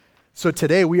So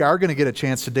today we are going to get a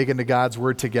chance to dig into God's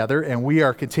Word together, and we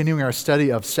are continuing our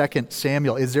study of 2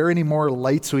 Samuel. Is there any more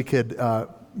lights we could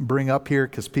bring up here?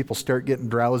 Because people start getting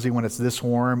drowsy when it's this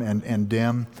warm and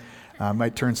dim.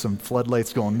 Might turn some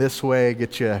floodlights going this way,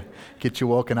 get you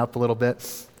woken up a little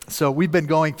bit. So we've been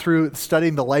going through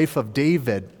studying the life of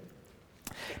David.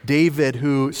 David,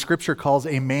 who Scripture calls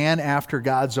a man after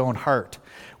God's own heart.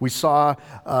 We saw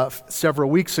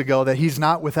several weeks ago that he's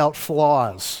not without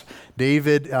flaws.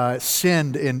 David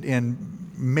sinned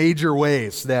in major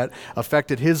ways that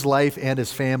affected his life and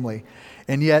his family.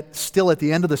 And yet, still at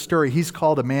the end of the story, he's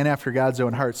called a man after God's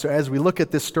own heart. So as we look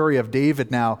at this story of David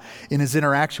now, in his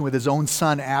interaction with his own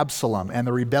son Absalom, and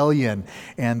the rebellion,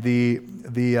 and the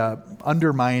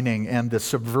undermining, and the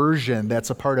subversion that's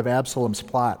a part of Absalom's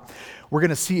plot, we're going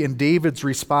to see in David's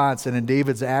response and in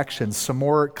David's actions some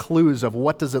more clues of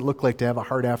what does it look like to have a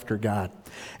heart after God.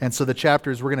 And so the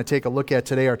chapters we're going to take a look at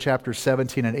today are chapters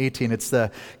 17 and 18. It's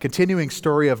the continuing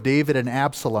story of David and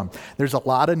Absalom. There's a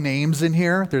lot of names in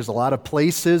here. There's a lot of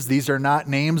places. These are not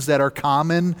names that are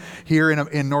common here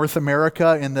in North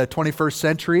America in the 21st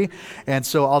century. And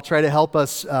so I'll try to help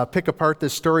us pick apart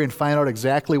this story and find out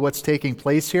exactly what's taking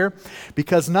place here.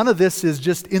 Because none of this is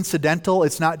just incidental.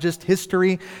 It's not just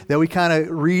history that we kind of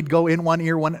read, go in one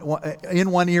ear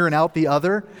and out the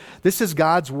other. This is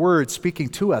God's Word speaking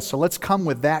to us. So let's come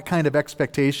with that kind of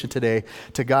expectation today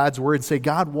to God's Word and say,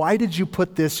 God, why did you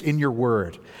put this in your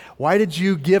Word? Why did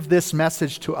you give this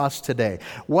message to us today?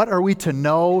 What are we to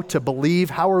know, to believe?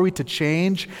 How are we to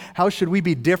change? How should we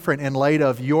be different in light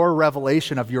of your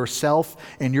revelation of yourself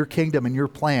and your kingdom and your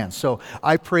plan? So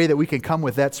I pray that we can come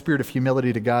with that spirit of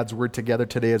humility to God's Word together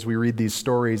today as we read these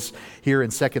stories here in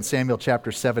 2 Samuel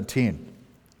chapter 17.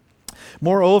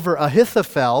 Moreover,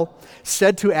 Ahithophel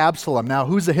said to Absalom. Now,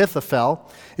 who's Ahithophel?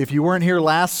 If you weren't here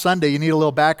last Sunday, you need a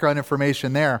little background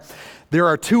information there. There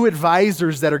are two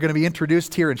advisors that are going to be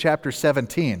introduced here in chapter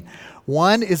 17.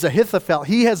 One is Ahithophel.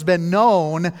 He has been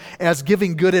known as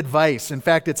giving good advice. In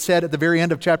fact, it said at the very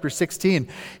end of chapter 16,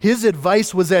 his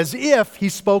advice was as if he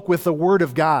spoke with the Word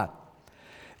of God.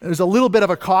 There's a little bit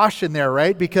of a caution there,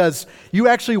 right? Because you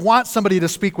actually want somebody to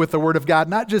speak with the Word of God,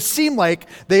 not just seem like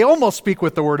they almost speak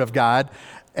with the Word of God,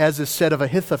 as is said of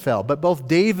Ahithophel. But both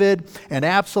David and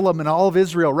Absalom and all of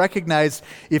Israel recognize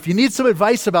if you need some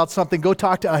advice about something, go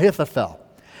talk to Ahithophel.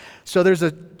 So there's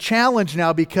a challenge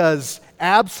now because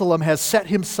Absalom has set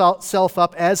himself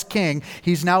up as king.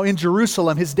 He's now in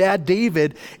Jerusalem. His dad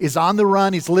David is on the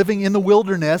run. He's living in the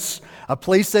wilderness, a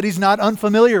place that he's not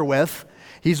unfamiliar with.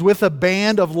 He's with a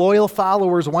band of loyal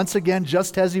followers once again,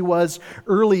 just as he was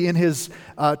early in his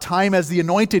time as the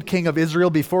anointed king of Israel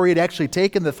before he had actually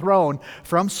taken the throne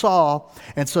from Saul.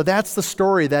 And so that's the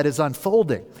story that is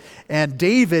unfolding. And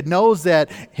David knows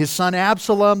that his son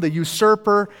Absalom, the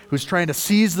usurper, who's trying to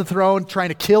seize the throne, trying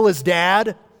to kill his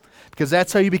dad, because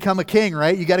that's how you become a king,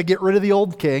 right? You got to get rid of the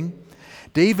old king.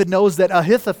 David knows that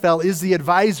Ahithophel is the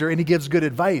advisor and he gives good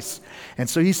advice. And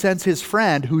so he sends his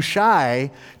friend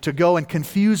Hushai to go and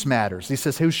confuse matters. He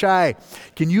says, Hushai,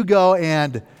 can you go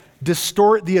and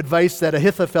distort the advice that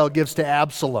Ahithophel gives to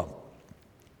Absalom?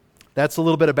 That's a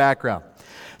little bit of background.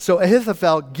 So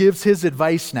Ahithophel gives his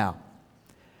advice now.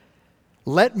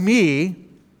 Ahithophel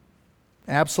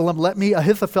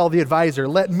the advisor,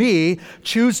 let me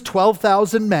choose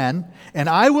 12,000 men, and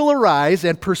I will arise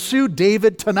and pursue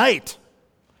David tonight.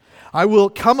 I will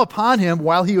come upon him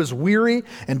while he is weary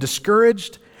and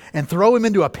discouraged and throw him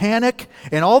into a panic,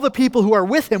 and all the people who are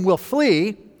with him will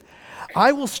flee.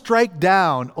 I will strike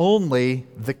down only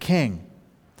the king,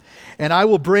 and I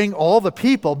will bring all the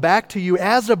people back to you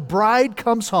as a bride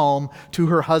comes home to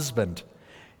her husband.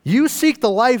 You seek the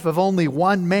life of only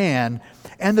one man,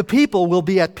 and the people will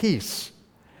be at peace.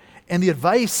 And the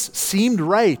advice seemed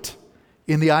right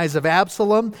in the eyes of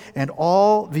Absalom and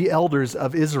all the elders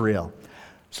of Israel.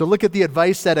 So look at the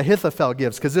advice that Ahithophel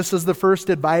gives, because this is the first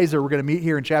advisor we're going to meet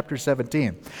here in chapter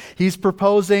 17. He's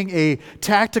proposing a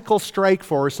tactical strike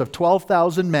force of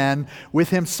 12,000 men with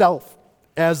himself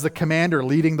as the commander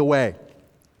leading the way.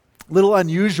 A little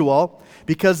unusual,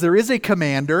 because there is a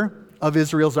commander of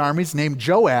Israel's armies named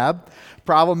Joab.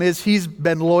 Problem is, he's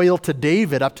been loyal to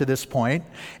David up to this point,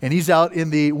 and he's out in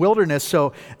the wilderness.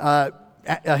 So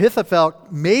Ahithophel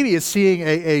maybe is seeing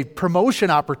a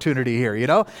promotion opportunity here, you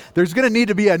know? There's going to need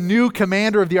to be a new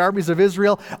commander of the armies of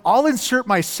Israel. I'll insert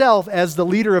myself as the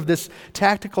leader of this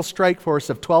tactical strike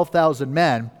force of 12,000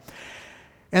 men.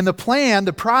 And the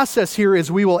process here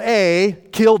is we will A,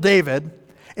 kill David,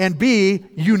 and B,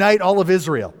 unite all of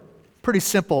Israel. Pretty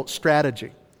simple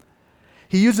strategy.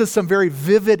 he uses some very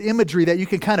vivid imagery that you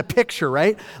can kind of picture,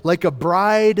 right? Like a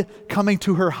bride coming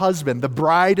to her husband. The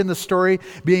bride in the story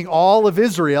being all of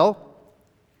Israel,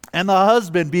 and the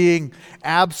husband being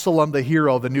Absalom, the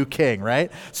hero, the new king, right?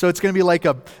 So it's going to be like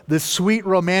this sweet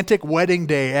romantic wedding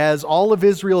day as all of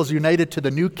Israel is united to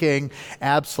the new king,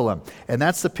 Absalom. And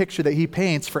that's the picture that he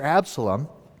paints for Absalom.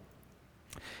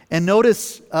 And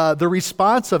notice the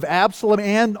response of Absalom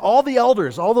and all the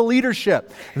elders, all the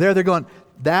leadership. They're going,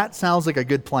 that sounds like a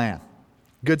good plan,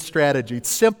 good strategy. It's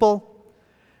simple,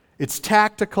 it's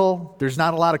tactical, there's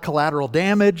not a lot of collateral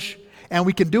damage, and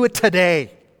we can do it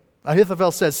today.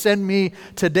 Ahithophel says, send me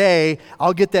today,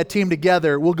 I'll get that team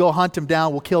together, we'll go hunt him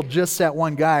down, we'll kill just that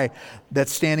one guy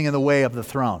that's standing in the way of the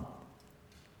throne.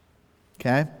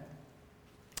 Okay?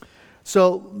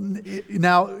 So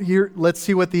now here, let's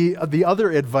see what the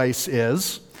other advice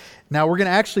is. Now we're going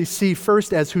to actually see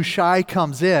first as Hushai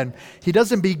comes in, he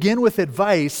doesn't begin with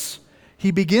advice,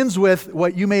 he begins with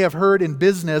what you may have heard in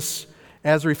business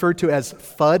as referred to as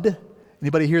FUD.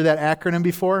 Anybody hear that acronym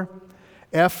before?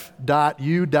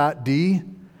 F.U.D.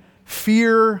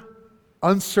 Fear,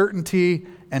 uncertainty,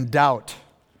 and doubt.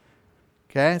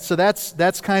 Okay, so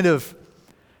that's kind of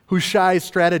Hushai's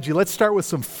strategy. Let's start with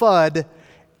some FUD,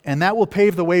 and that will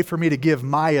pave the way for me to give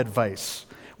my advice.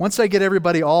 Once I get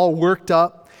everybody all worked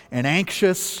up and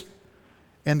anxious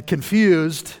and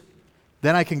confused,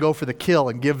 then I can go for the kill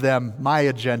and give them my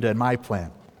agenda and my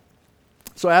plan.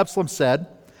 So Absalom said,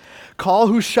 call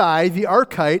Hushai the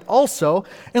Archite also,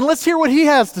 and let's hear what he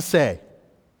has to say.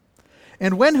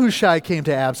 And when Hushai came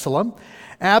to Absalom,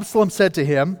 Absalom said to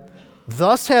him,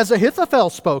 thus has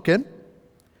Ahithophel spoken.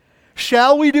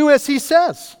 Shall we do as he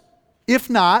says? If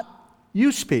not,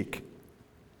 you speak.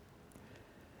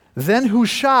 Then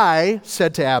Hushai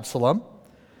said to Absalom,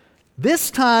 this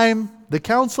time the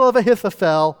counsel of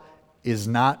Ahithophel is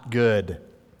not good.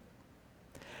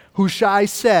 Hushai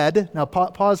said, now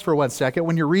pause for 1 second.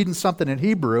 When you're reading something in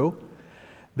Hebrew,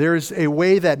 there's a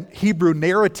way that Hebrew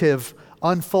narrative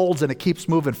unfolds and it keeps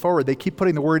moving forward. They keep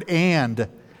putting the word and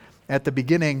at the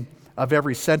beginning of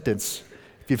every sentence.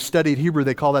 If you've studied Hebrew,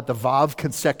 they call that the vav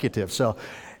consecutive. So,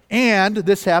 and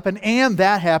this happened, and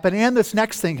that happened, and this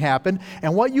next thing happened.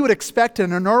 And what you would expect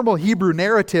in a normal Hebrew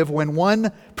narrative when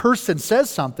one person says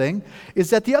something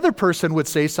is that the other person would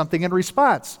say something in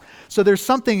response. So there's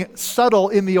something subtle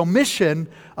in the omission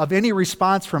of any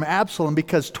response from Absalom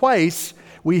because twice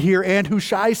we hear, and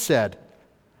Hushai said.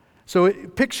 So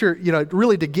picture,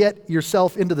 really to get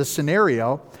yourself into the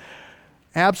scenario,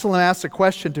 Absalom asks a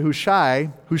question to Hushai.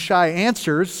 Hushai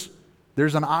answers.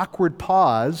 There's an awkward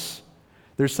pause.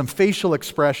 There's some facial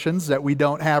expressions that we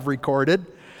don't have recorded.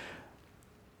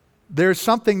 There's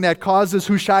something that causes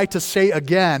Hushai to say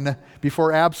again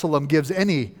before Absalom gives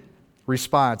any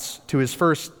response to his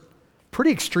first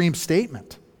pretty extreme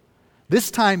statement.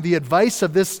 This time, the advice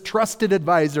of this trusted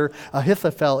advisor,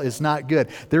 Ahithophel, is not good.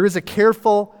 There is a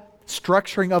careful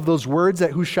structuring of those words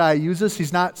that Hushai uses.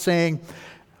 He's not saying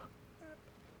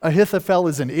Ahithophel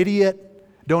is an idiot.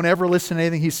 Don't ever listen to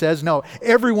anything he says. No,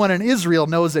 everyone in Israel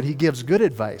knows that he gives good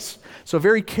advice. So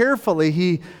very carefully,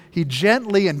 he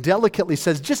gently and delicately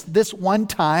says, just this one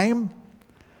time,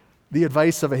 the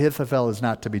advice of Ahithophel is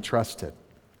not to be trusted.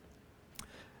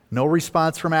 No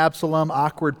response from Absalom,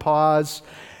 awkward pause,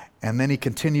 and then he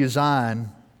continues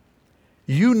on.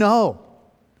 You know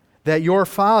that your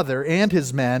father and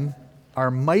his men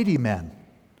are mighty men,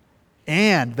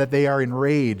 and that they are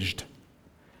enraged,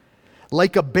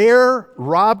 like a bear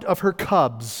robbed of her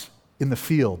cubs in the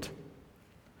field.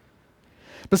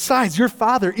 Besides, your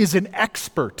father is an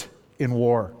expert in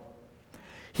war.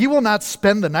 He will not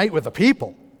spend the night with the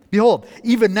people. Behold,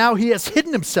 even now he has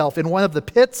hidden himself in one of the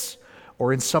pits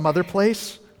or in some other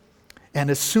place. And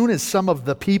as soon as some of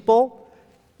the people,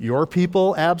 your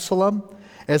people, Absalom,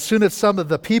 as soon as some of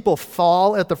the people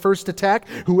fall at the first attack,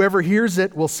 whoever hears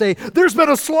it will say, there's been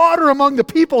a slaughter among the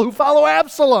people who follow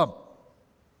Absalom.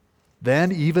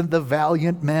 Then even the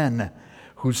valiant men,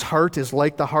 whose heart is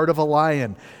like the heart of a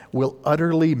lion, will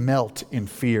utterly melt in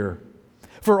fear.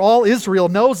 For all Israel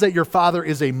knows that your father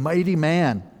is a mighty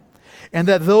man, and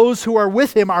that those who are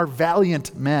with him are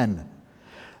valiant men.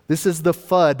 This is the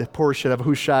FUD portion of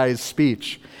Hushai's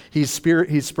speech. He's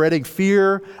spreading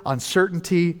fear,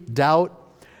 uncertainty, doubt.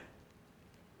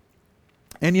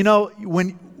 And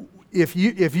if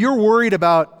you're worried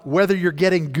about whether you're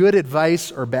getting good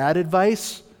advice or bad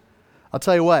advice, I'll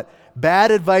tell you what,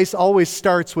 bad advice always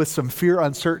starts with some fear,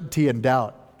 uncertainty, and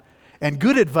doubt. And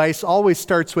good advice always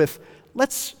starts with,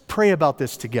 let's pray about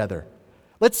this together.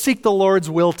 Let's seek the Lord's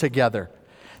will together.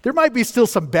 There might be still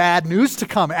some bad news to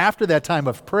come after that time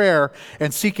of prayer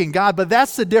and seeking God, but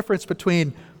that's the difference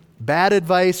between bad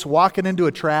advice, walking into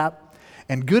a trap,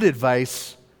 and good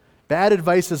advice. Bad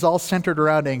advice is all centered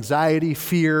around anxiety,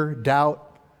 fear, doubt.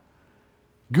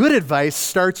 Good advice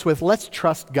starts with, let's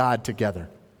trust God together.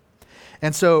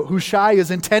 And so Hushai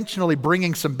is intentionally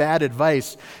bringing some bad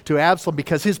advice to Absalom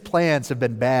because his plans have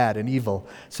been bad and evil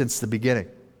since the beginning.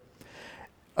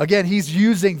 Again, he's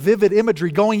using vivid imagery,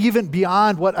 going even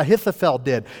beyond what Ahithophel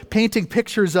did, painting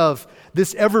pictures of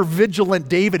this ever-vigilant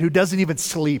David who doesn't even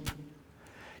sleep.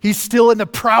 He's still in the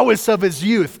prowess of his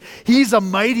youth. He's a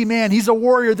mighty man. He's a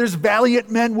warrior. There's valiant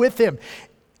men with him.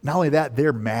 Not only that,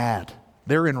 they're mad.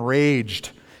 They're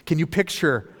enraged. Can you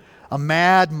picture a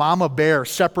mad mama bear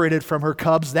separated from her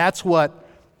cubs? That's what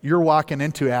you're walking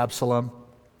into, Absalom.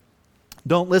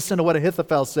 Don't listen to what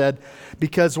Ahithophel said,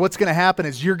 because what's going to happen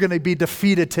is you're going to be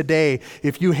defeated today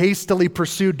if you hastily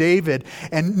pursue David,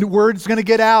 and word's going to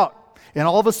get out, and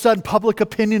all of a sudden public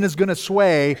opinion is going to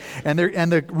sway, and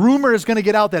the rumor is going to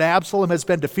get out that Absalom has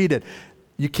been defeated.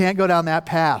 You can't go down that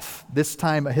path. This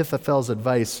time Ahithophel's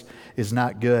advice is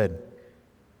not good.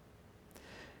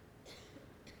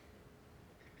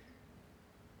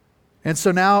 And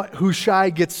so now Hushai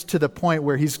gets to the point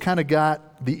where he's kind of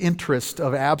got the interest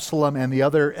of Absalom and the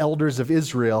other elders of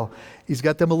Israel. He's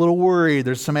got them a little worried.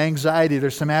 There's some anxiety.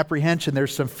 There's some apprehension.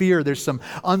 There's some fear. There's some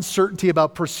uncertainty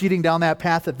about proceeding down that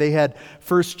path that they had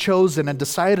first chosen and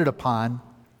decided upon.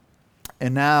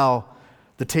 And now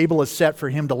the table is set for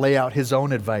him to lay out his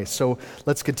own advice. So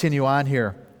let's continue on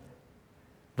here.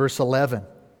 Verse 11.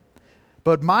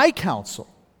 But my counsel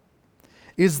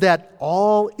is that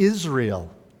all Israel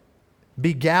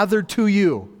be gathered to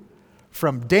you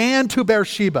from Dan to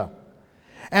Beersheba,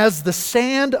 as the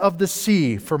sand of the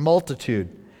sea for multitude,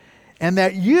 and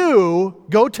that you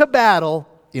go to battle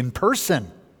in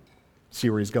person. See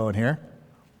where he's going here?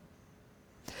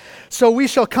 So we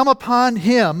shall come upon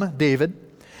him, David,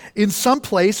 in some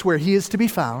place where he is to be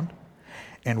found,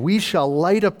 and we shall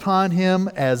light upon him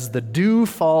as the dew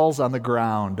falls on the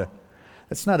ground.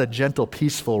 That's not a gentle,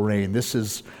 peaceful rain. This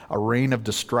is a rain of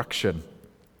destruction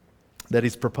that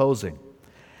he's proposing.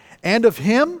 And of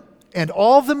him and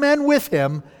all the men with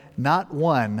him, not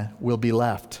one will be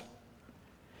left.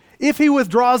 If he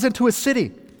withdraws into a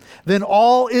city, then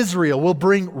all Israel will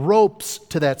bring ropes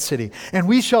to that city, and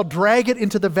we shall drag it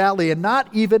into the valley, and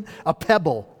not even a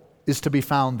pebble is to be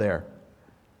found there.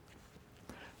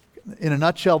 In a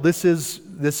nutshell, this is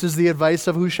the advice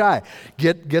of Hushai.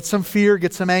 Get some fear,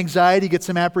 get some anxiety, get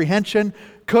some apprehension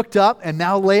cooked up, and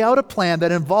now lay out a plan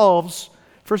that involves,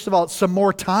 first of all, some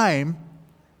more time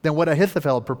than what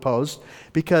Ahithophel proposed,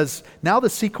 because now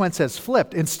the sequence has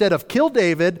flipped. Instead of kill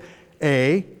David,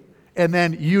 A, and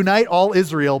then unite all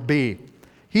Israel, B.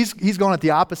 He's going at the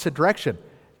opposite direction.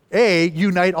 A,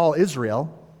 unite all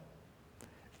Israel,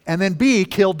 and then B,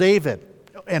 kill David.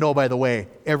 And oh, by the way,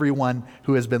 everyone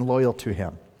who has been loyal to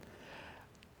him.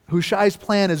 Hushai's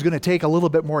plan is going to take a little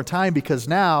bit more time, because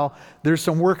now there's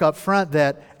some work up front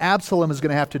that Absalom is going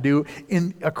to have to do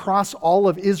across all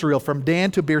of Israel, from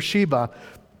Dan to Beersheba,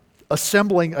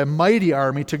 assembling a mighty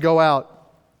army to go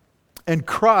out and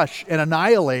crush and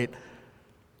annihilate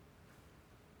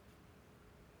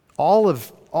all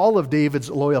of David's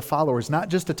loyal followers, not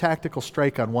just a tactical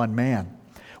strike on one man.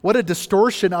 What a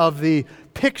distortion of the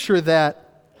picture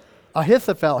that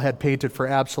Ahithophel had painted for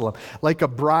Absalom. Like a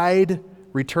bride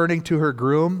returning to her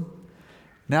groom.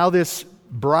 Now this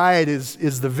bride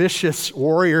is the vicious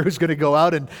warrior who's going to go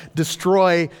out and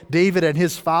destroy David and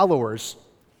his followers.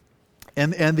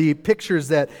 And the pictures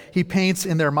that he paints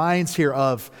in their minds here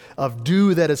of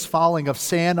dew that is falling, of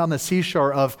sand on the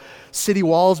seashore, of city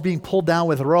walls being pulled down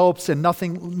with ropes and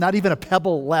nothing, not even a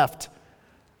pebble left.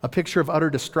 A picture of utter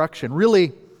destruction.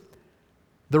 Really,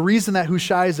 the reason that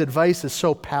Hushai's advice is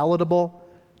so palatable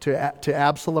to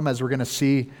Absalom, as we're going to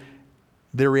see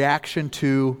the reaction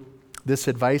to this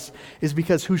advice, is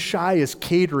because Hushai is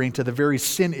catering to the very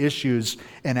sin issues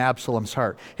in Absalom's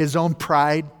heart. His own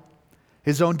pride,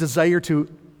 his own desire to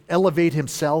elevate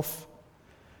himself.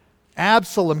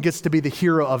 Absalom gets to be the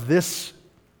hero of this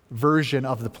version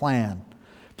of the plan.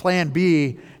 Plan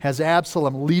B has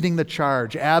Absalom leading the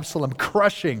charge, Absalom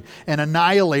crushing and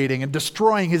annihilating and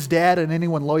destroying his dad and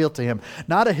anyone loyal to him.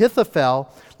 Not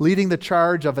Ahithophel leading the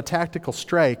charge of a tactical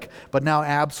strike, but now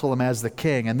Absalom as the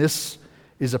king. And this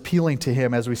is appealing to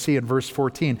him, as we see in verse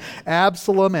 14.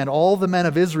 Absalom and all the men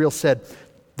of Israel said,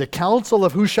 "The counsel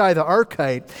of Hushai the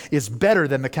Archite is better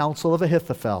than the counsel of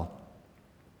Ahithophel."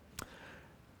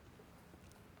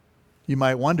 You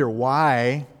might wonder,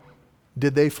 why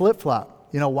did they flip-flop?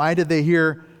 Why did they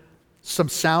hear some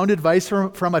sound advice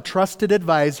from a trusted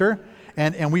advisor?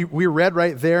 And we read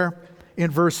right there in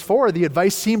verse 4, the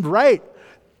advice seemed right.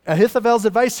 Ahithophel's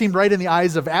advice seemed right in the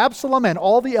eyes of Absalom and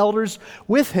all the elders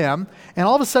with him. And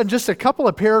all of a sudden, just a couple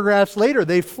of paragraphs later,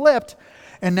 they flipped,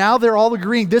 and now they're all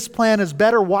agreeing this plan is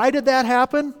better. Why did that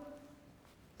happen?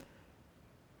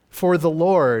 For the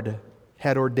Lord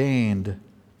had ordained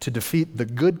to defeat the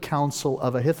good counsel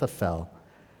of Ahithophel,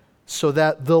 so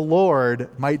that the Lord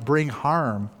might bring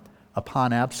harm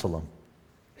upon Absalom.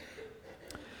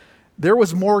 There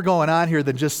was more going on here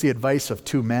than just the advice of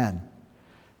two men.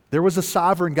 There was a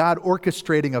sovereign God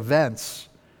orchestrating events,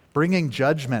 bringing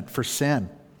judgment for sin.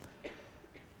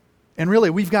 And really,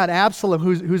 we've got Absalom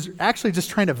who's actually just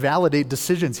trying to validate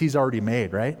decisions he's already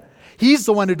made, right? He's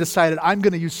the one who decided, I'm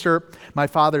going to usurp my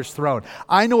father's throne.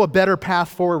 I know a better path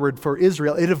forward for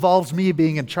Israel. It involves me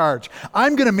being in charge.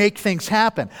 I'm going to make things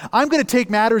happen. I'm going to take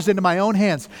matters into my own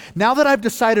hands. Now that I've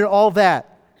decided all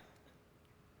that,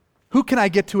 who can I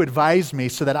get to advise me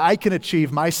so that I can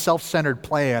achieve my self-centered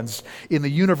plans in the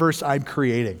universe I'm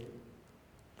creating?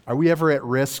 Are we ever at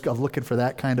risk of looking for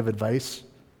that kind of advice?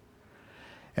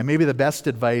 And maybe the best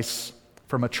advice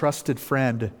from a trusted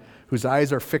friend whose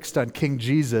eyes are fixed on King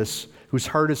Jesus, whose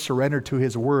heart is surrendered to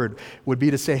his word, would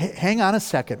be to say, hey, hang on a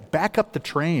second, back up the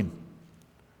train.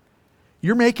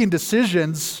 You're making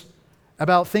decisions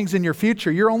about things in your future.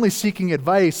 You're only seeking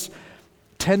advice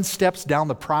 10 steps down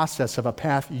the process of a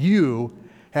path you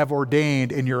have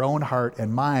ordained in your own heart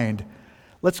and mind.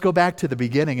 Let's go back to the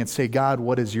beginning and say, God,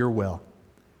 what is your will?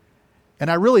 And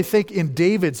I really think in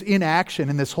David's inaction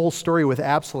in this whole story with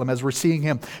Absalom, as we're seeing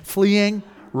him fleeing,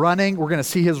 running, we're going to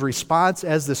see his response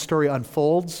as this story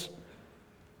unfolds.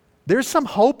 There's some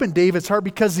hope in David's heart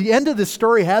because the end of this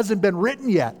story hasn't been written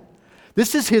yet.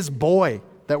 This is his boy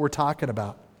that we're talking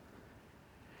about.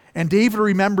 And David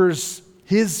remembers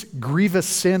his grievous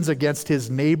sins against his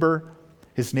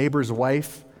neighbor's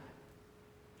wife,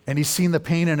 and he's seen the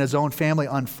pain in his own family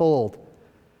unfold.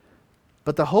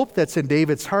 But the hope that's in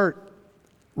David's heart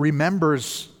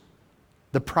remembers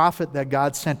the prophet that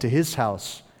God sent to his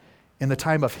house in the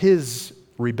time of his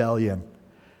rebellion,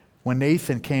 when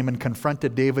Nathan came and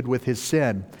confronted David with his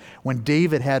sin, when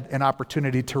David had an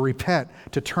opportunity to repent,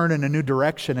 to turn in a new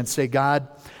direction and say, God,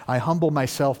 I humble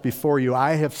myself before you,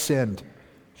 I have sinned,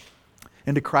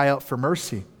 and to cry out for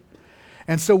mercy.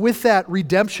 And so with that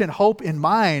redemption hope in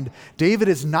mind, David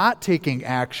is not taking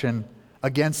action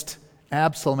against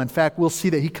Absalom. In fact, we'll see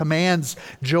that he commands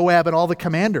Joab and all the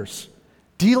commanders,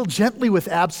 deal gently with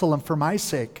Absalom for my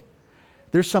sake.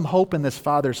 There's some hope in this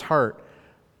father's heart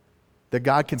that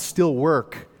God can still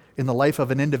work in the life of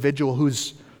an individual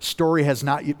whose story has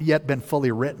not yet been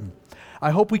fully written.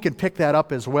 I hope we can pick that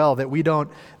up as well, that we don't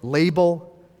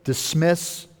label,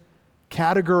 dismiss,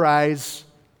 categorize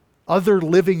other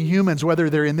living humans, whether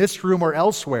they're in this room or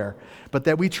elsewhere, but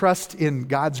that we trust in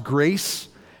God's grace,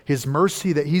 His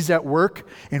mercy, that He's at work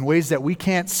in ways that we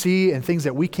can't see and things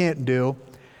that we can't do.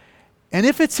 And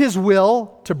if it's His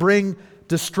will to bring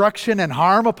destruction and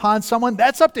harm upon someone,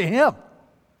 that's up to Him.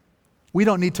 We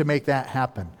don't need to make that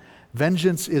happen.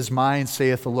 Vengeance is mine,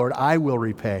 saith the Lord, I will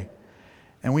repay.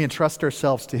 And we entrust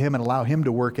ourselves to Him and allow Him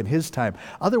to work in His time.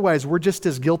 Otherwise, we're just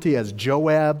as guilty as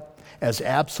Joab, as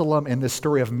Absalom in this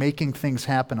story of making things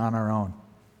happen on our own.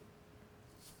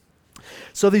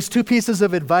 So these two pieces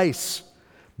of advice,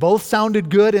 both sounded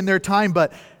good in their time,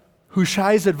 but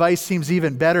Hushai's advice seems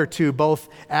even better to both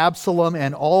Absalom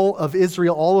and all of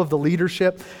Israel, all of the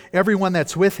leadership, everyone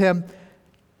that's with him,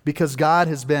 because God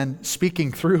has been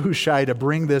speaking through Hushai to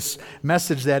bring this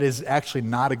message that is actually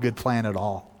not a good plan at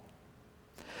all.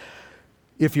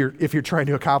 If you're trying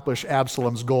to accomplish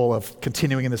Absalom's goal of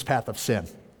continuing in this path of sin.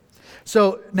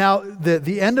 So now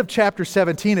the end of chapter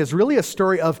 17 is really a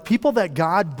story of people that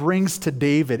God brings to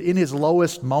David in his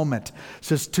lowest moment,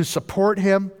 so to support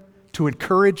him, to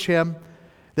encourage him,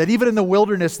 that even in the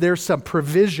wilderness there's some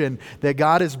provision that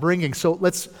God is bringing. So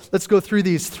let's go through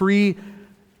these three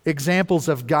examples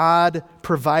of God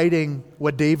providing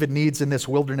what David needs in this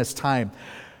wilderness time.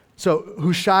 So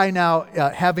Hushai now,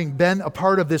 having been a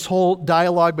part of this whole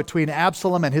dialogue between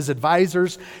Absalom and his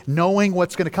advisors, knowing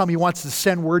what's going to come, he wants to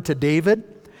send word to David.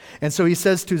 And so he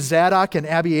says to Zadok and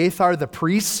Abiathar, the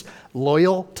priests,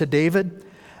 loyal to David,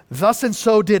 thus and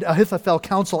so did Ahithophel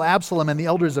counsel Absalom and the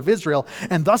elders of Israel,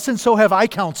 and thus and so have I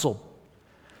counseled.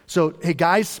 So, hey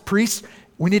guys, priests,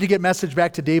 we need to get message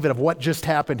back to David of what just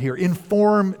happened here.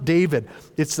 Inform David.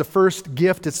 It's the first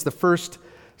gift. It's the first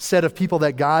set of people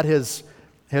that God has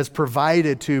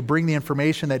provided to bring the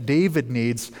information that David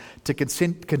needs to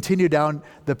continue down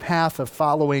the path of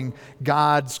following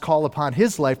God's call upon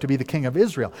his life to be the king of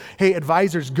Israel. Hey,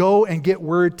 advisors, go and get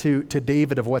word to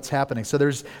David of what's happening. So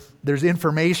there's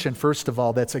information, first of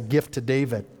all, that's a gift to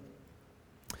David.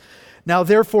 Now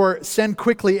therefore send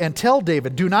quickly and tell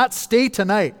David, do not stay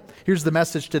tonight. Here's the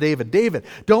message to David. David,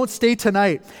 don't stay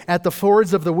tonight at the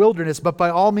fords of the wilderness, but by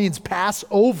all means pass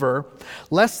over,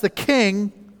 lest the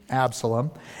king,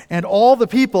 Absalom, and all the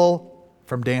people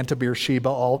from Dan to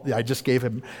Beersheba, I just gave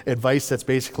him advice that's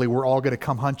basically, we're all going to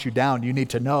come hunt you down. You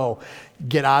need to know,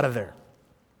 get out of there.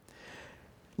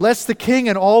 Lest the king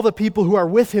and all the people who are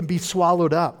with him be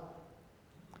swallowed up.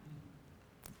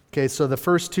 Okay, so the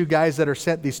first two guys that are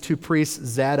sent, these two priests,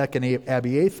 Zadok and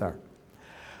Abiathar.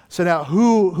 So now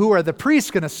who are the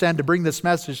priests going to send to bring this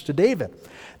message to David?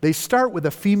 They start with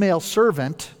a female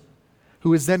servant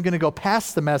who is then going to go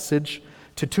pass the message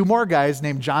to two more guys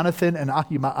named Jonathan and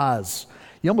Ahimaaz.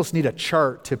 You almost need a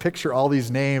chart to picture all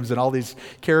these names and all these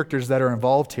characters that are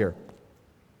involved here.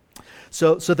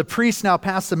 So the priest now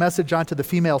pass the message on to the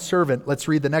female servant. Let's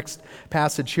read the next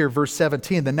passage here, verse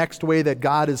 17, the next way that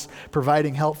God is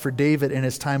providing help for David in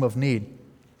his time of need.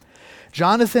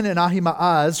 Jonathan and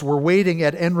Ahimaaz were waiting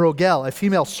at En-Rogel. A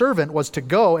female servant was to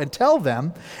go and tell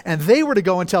them, and they were to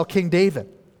go and tell King David,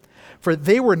 for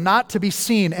they were not to be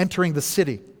seen entering the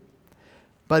city.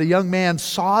 But a young man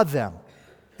saw them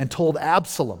and told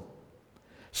Absalom.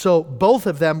 So both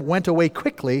of them went away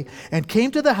quickly and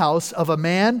came to the house of a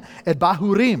man at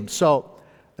Bahurim. So,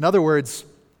 in other words,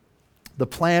 the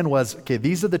plan was, okay,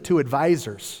 these are the two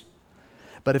advisors.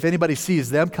 But if anybody sees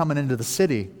them coming into the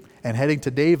city and heading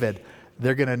to David,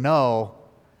 they're going to know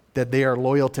that they are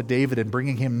loyal to David and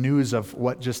bringing him news of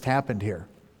what just happened here.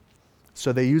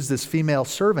 So they use this female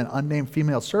servant, unnamed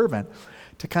female servant,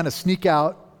 to kind of sneak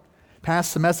out,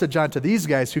 pass the message on to these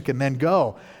guys who can then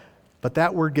go. But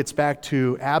that word gets back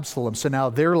to Absalom. So now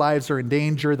their lives are in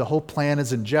danger. The whole plan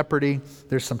is in jeopardy.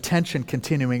 There's some tension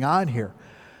continuing on here.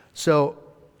 So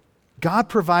God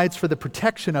provides for the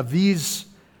protection of these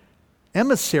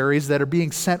emissaries that are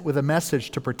being sent with a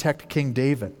message to protect King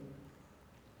David.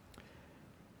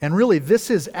 And really,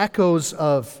 this is echoes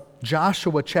of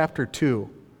Joshua chapter 2.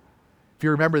 If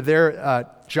you remember there,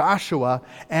 Joshua,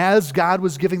 as God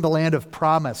was giving the land of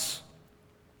promise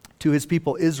to his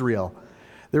people Israel,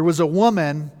 there was a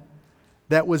woman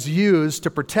that was used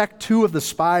to protect two of the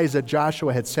spies that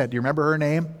Joshua had sent. Do you remember her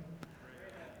name?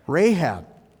 Rahab. And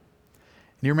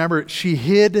you remember she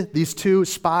hid these two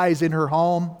spies in her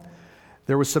home.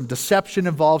 There was some deception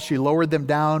involved. She lowered them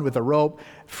down with a rope,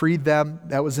 freed them.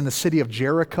 That was in the city of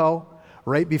Jericho,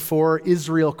 right before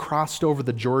Israel crossed over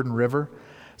the Jordan River.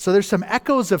 So there's some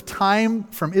echoes of time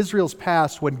from Israel's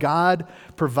past when God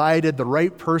provided the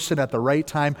right person at the right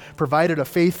time, provided a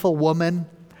faithful woman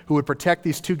who would protect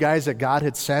these two guys that God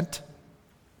had sent,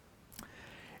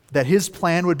 that his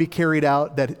plan would be carried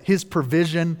out, that his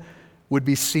provision would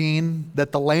be seen,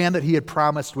 that the land that he had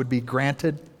promised would be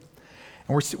granted.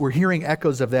 And we're hearing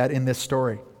echoes of that in this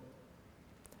story.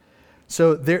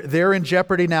 So they're in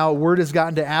jeopardy now. Word has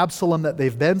gotten to Absalom that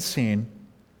they've been seen.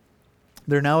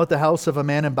 They're now at the house of a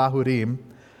man in Bahurim,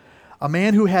 a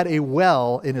man who had a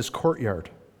well in his courtyard.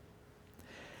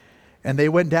 And they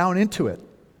went down into it.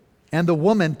 And the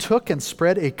woman took and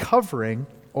spread a covering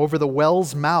over the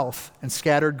well's mouth and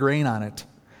scattered grain on it.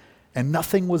 And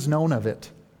nothing was known of it.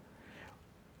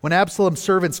 When Absalom's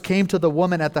servants came to the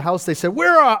woman at the house, they said,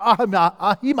 "Where are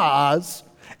Ahimaaz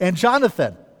and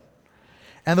Jonathan?"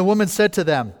 And the woman said to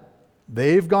them,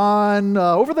 "They've gone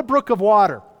over the brook of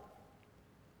water."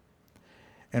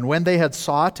 And when they had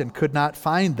sought and could not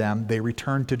find them, they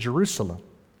returned to Jerusalem.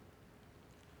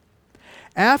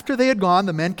 After they had gone,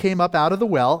 the men came up out of the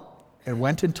well and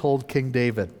went and told King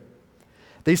David.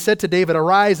 They said to David,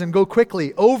 "Arise and go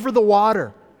quickly over the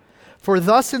water, for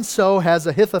thus and so has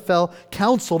Ahithophel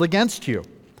counseled against you."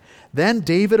 Then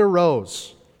David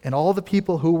arose, and all the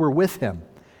people who were with him,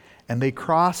 and they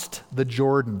crossed the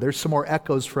Jordan. There's some more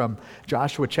echoes from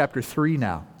Joshua chapter 3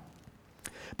 now.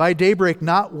 By daybreak,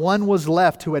 not one was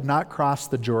left who had not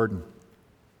crossed the Jordan.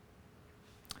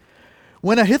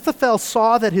 When Ahithophel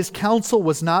saw that his counsel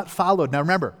was not followed. Now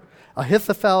remember,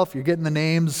 Ahithophel, if you're getting the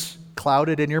names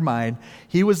clouded in your mind,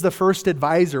 he was the first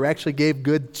advisor, actually gave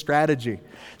good strategy.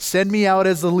 Send me out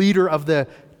as the leader of the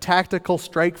tactical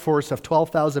strike force of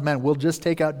 12,000 men. We'll just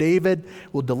take out David.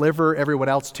 We'll deliver everyone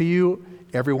else to you.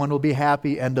 Everyone will be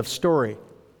happy. End of story.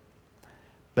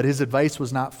 But his advice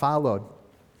was not followed.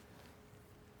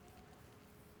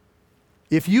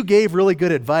 If you gave really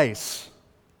good advice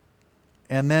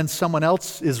and then someone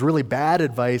else is really bad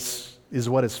advice is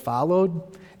what is followed,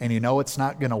 and you know it's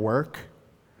not going to work,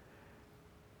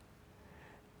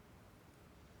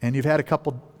 and you've had a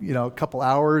couple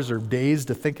hours or days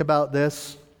to think about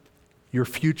this, your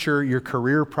future, your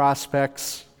career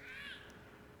prospects,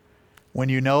 when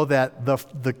you know that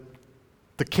the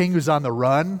king who's on the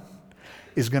run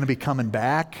is going to be coming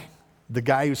back. The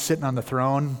guy who's sitting on the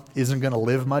throne isn't going to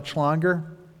live much longer.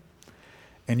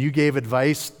 And you gave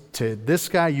advice to this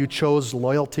guy. You chose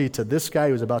loyalty to this guy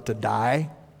who's about to die.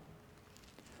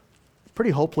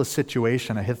 Pretty hopeless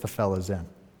situation Ahithophel is in.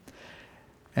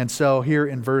 And so here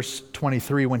in verse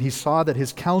 23, when he saw that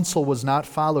his counsel was not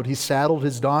followed, he saddled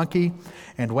his donkey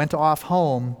and went off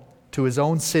home to his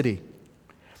own city.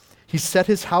 He set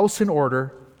his house in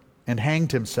order and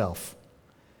hanged himself.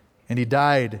 And he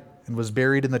died and was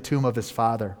buried in the tomb of his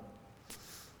father.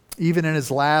 Even in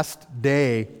his last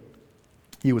day,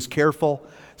 he was careful,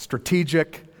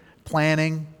 strategic,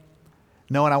 planning,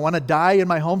 knowing I want to die in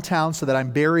my hometown so that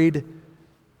I'm buried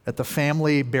at the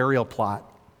family burial plot.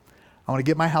 I want to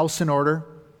get my house in order.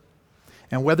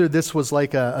 And whether this was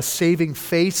like a saving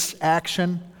face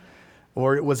action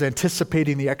or it was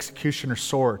anticipating the executioner's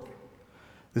sword,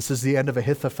 this is the end of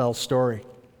Ahithophel's story.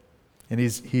 And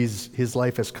his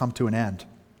life has come to an end.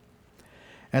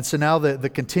 And so now the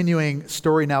continuing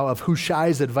story now of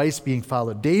Hushai's advice being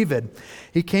followed. David,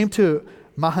 he came to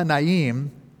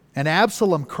Mahanaim, and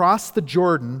Absalom crossed the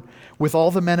Jordan with all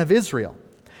the men of Israel.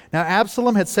 Now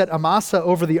Absalom had set Amasa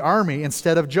over the army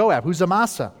instead of Joab. Who's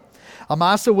Amasa?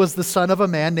 Amasa was the son of a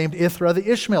man named Ithra the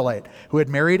Ishmaelite, who had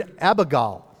married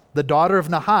Abigail, the daughter of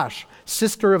Nahash,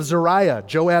 sister of Zeruiah,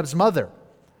 Joab's mother.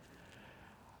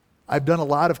 I've done a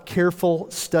lot of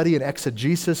careful study and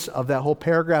exegesis of that whole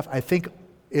paragraph. I think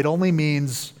it only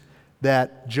means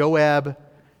that Joab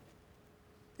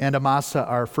and Amasa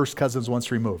are first cousins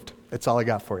once removed. That's all I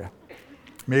got for you.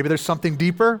 Maybe there's something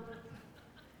deeper,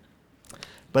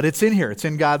 but it's in here. It's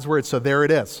in God's word, so there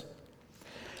it is.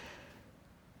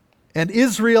 And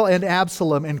Israel and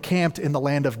Absalom encamped in the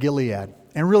land of Gilead.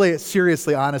 And really,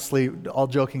 seriously, honestly, all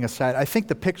joking aside, I think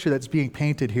the picture that's being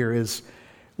painted here is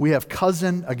we have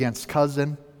cousin against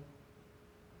cousin.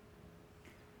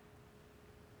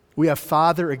 We have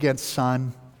father against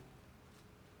son.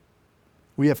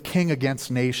 We have king against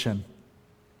nation.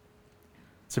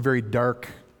 It's a very dark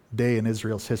day in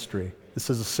Israel's history. This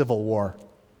is a civil war.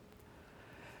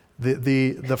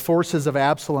 The forces of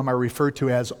Absalom are referred to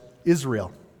as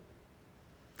Israel.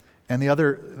 And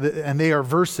they are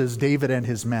versus David and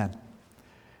his men.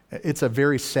 It's a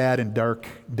very sad and dark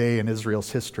day in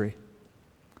Israel's history.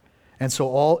 And so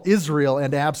all Israel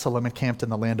and Absalom encamped in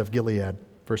the land of Gilead.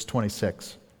 Verse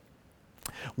 26.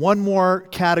 One more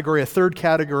category, a third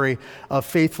category of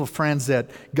faithful friends that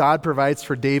God provides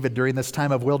for David during this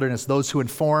time of wilderness. Those who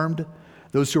informed,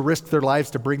 those who risked their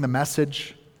lives to bring the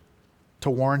message, to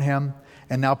warn him,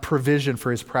 and now provision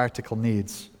for his practical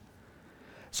needs.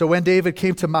 So when David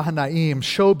came to Mahanaim,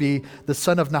 Shobi, the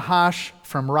son of Nahash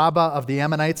from Rabbah of the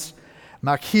Ammonites,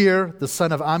 Machir, the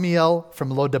son of Amiel from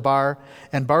Lodabar,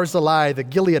 and Barzillai, the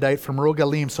Gileadite from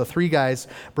Rogalim. So 3 guys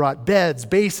brought beds,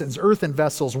 basins, earthen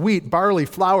vessels, wheat, barley,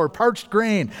 flour, parched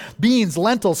grain, beans,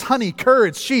 lentils, honey,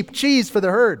 curds, sheep, cheese for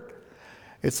the herd.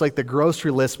 It's like the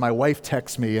grocery list my wife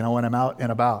texts me, when I'm out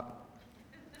and about.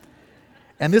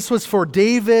 And this was for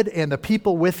David and the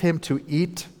people with him to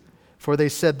eat, for they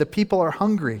said, the people are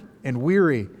hungry and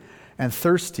weary and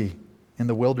thirsty in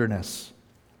the wilderness.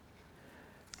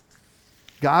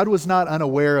 God was not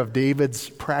unaware of David's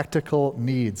practical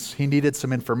needs. He needed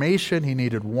some information. He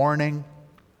needed warning.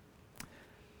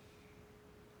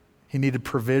 He needed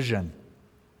provision.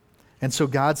 And so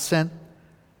God sent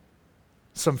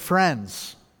some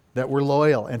friends that were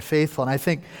loyal and faithful. And I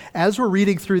think as we're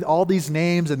reading through all these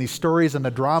names and these stories and the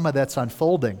drama that's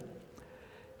unfolding,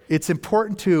 it's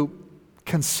important to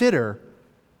consider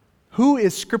who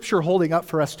is Scripture holding up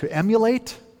for us to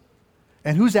emulate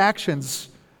and whose actions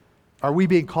are we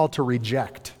being called to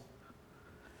reject?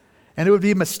 And it would be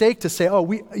a mistake to say,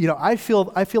 I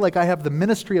feel like I have the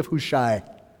ministry of Hushai.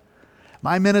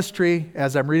 My ministry,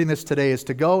 as I'm reading this today, is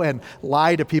to go and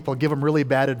lie to people, give them really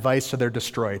bad advice so they're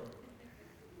destroyed.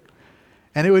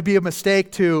 And it would be a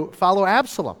mistake to follow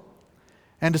Absalom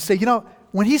and to say,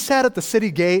 when he sat at the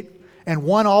city gate and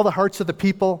won all the hearts of the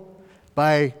people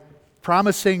by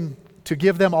promising to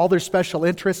give them all their special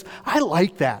interests, I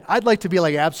like that. I'd like to be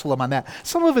like Absalom on that.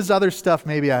 Some of his other stuff,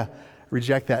 maybe I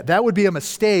reject that. That would be a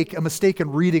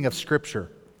mistaken reading of Scripture.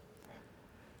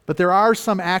 But there are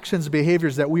some actions and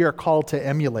behaviors that we are called to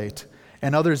emulate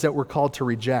and others that we're called to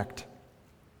reject.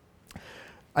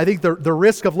 I think the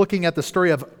risk of looking at the story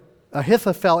of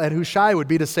Ahithophel and Hushai would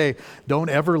be to say, don't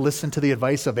ever listen to the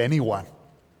advice of anyone.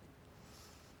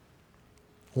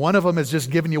 One of them is just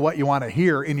giving you what you want to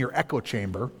hear in your echo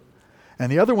chamber.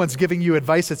 And the other one's giving you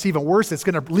advice that's even worse. It's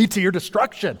going to lead to your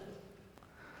destruction.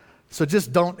 So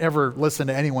just don't ever listen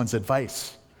to anyone's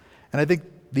advice. And I think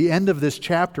the end of this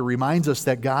chapter reminds us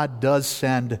that God does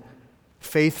send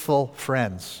faithful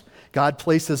friends. God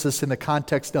places us in the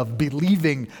context of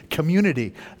believing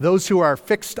community. Those who are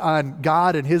fixed on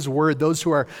God and His Word, those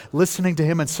who are listening to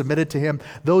Him and submitted to Him,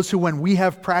 those who, when we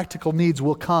have practical needs,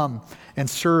 will come and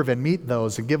serve and meet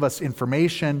those and give us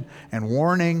information and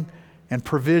warning and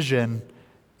provision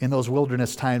in those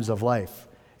wilderness times of life.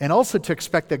 And also to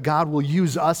expect that God will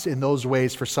use us in those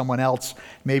ways for someone else,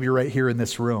 maybe right here in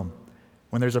this room,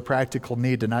 when there's a practical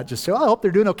need, to not just say, I hope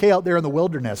they're doing okay out there in the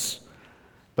wilderness,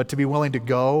 but to be willing to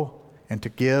go and to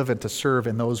give and to serve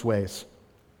in those ways.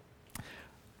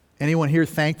 Anyone here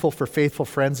thankful for faithful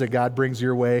friends that God brings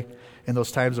your way in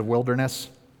those times of wilderness?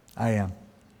 I am.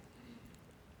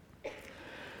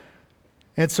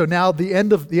 And so now the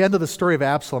end of the story of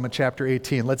Absalom in chapter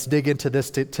 18. Let's dig into this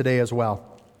today as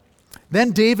well.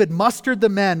 Then David mustered the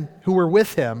men who were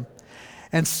with him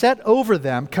and set over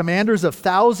them commanders of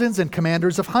thousands and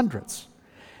commanders of hundreds.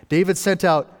 David sent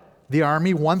out the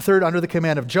army, 1/3 under the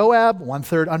command of Joab,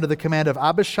 1/3 under the command of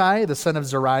Abishai, the son of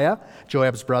Zeruiah,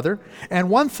 Joab's brother, and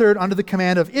 1/3 under the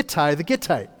command of Ittai the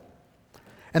Gittite.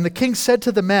 And the king said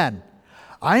to the men,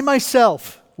 I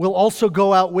myself will also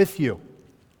go out with you.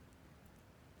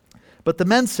 But the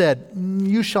men said,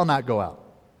 you shall not go out.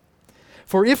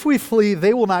 For if we flee,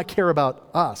 they will not care about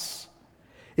us.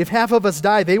 If half of us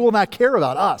die, they will not care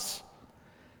about us.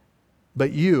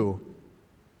 But you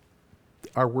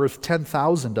are worth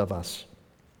 10,000 of us.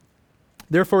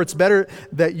 Therefore, it's better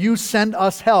that you send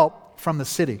us help from the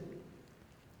city.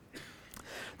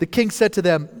 The king said to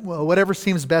them, well, whatever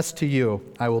seems best to you,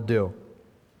 I will do.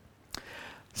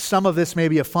 Some of this may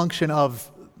be a function of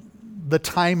the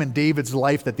time in David's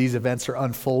life that these events are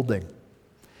unfolding.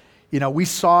 You know, we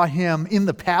saw him in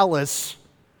the palace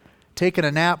taking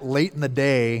a nap late in the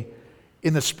day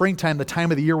in the springtime, the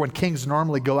time of the year when kings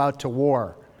normally go out to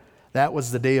war. That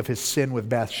was the day of his sin with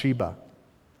Bathsheba.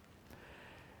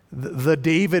 The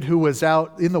David who was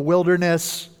out in the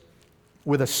wilderness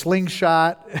with a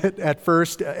slingshot at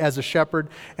first as a shepherd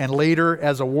and later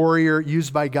as a warrior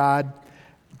used by God,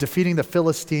 defeating the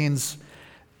Philistines,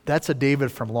 that's a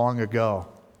David from long ago.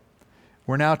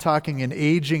 We're now talking an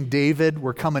aging David.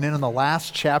 We're coming in the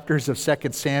last chapters of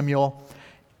 2 Samuel.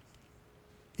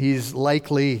 He's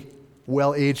likely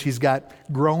well-aged. He's got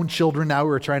grown children now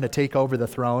who are trying to take over the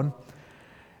throne.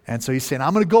 And so he's saying,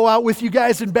 I'm going to go out with you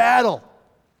guys in battle.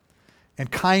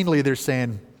 And kindly they're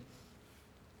saying,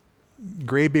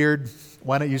 Graybeard,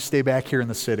 why don't you stay back here in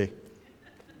the city?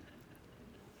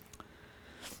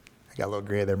 I got a little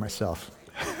gray there myself.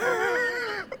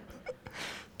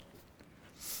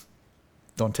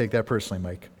 Don't take that personally,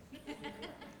 Mike.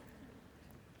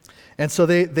 And so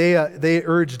they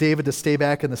urge David to stay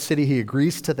back in the city. He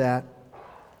agrees to that.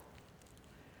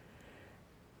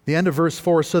 The end of verse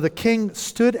 4, so the king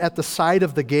stood at the side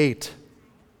of the gate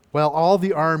while all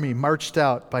the army marched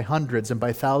out by hundreds and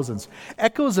by thousands.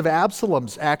 Echoes of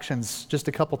Absalom's actions just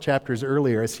a couple chapters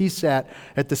earlier as he sat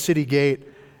at the city gate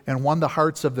and won the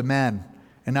hearts of the men.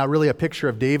 And now really a picture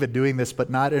of David doing this, but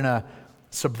not in a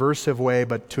subversive way,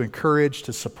 but to encourage,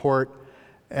 to support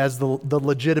as the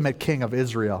legitimate king of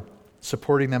Israel,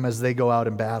 supporting them as they go out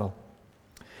in battle.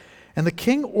 And the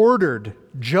king ordered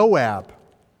Joab,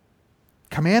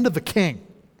 command of the king,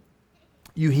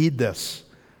 you heed this.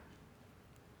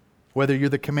 Whether you're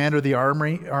the commander of the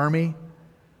army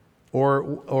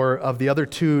or of the other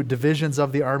two divisions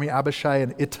of the army, Abishai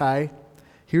and Ittai,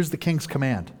 here's the king's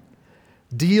command.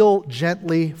 Deal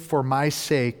gently for my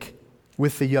sake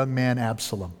with the young man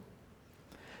Absalom.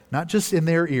 Not just in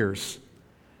their ears,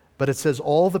 but it says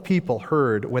all the people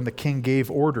heard when the king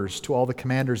gave orders to all the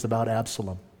commanders about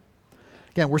Absalom.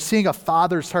 Again, we're seeing a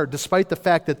father's heart, despite the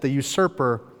fact that the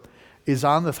usurper is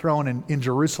on the throne in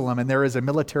Jerusalem and there is a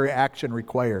military action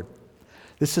required.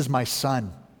 This is my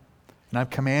son, and I'm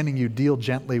commanding you, deal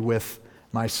gently with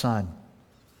my son.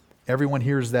 Everyone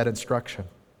hears that instruction.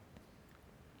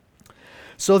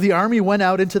 So the army went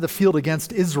out into the field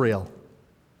against Israel,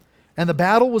 and the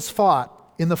battle was fought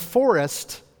in the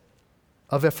forest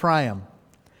of Ephraim.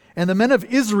 And the men of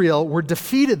Israel were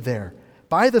defeated there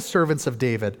by the servants of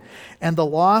David, and the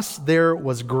loss there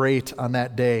was great on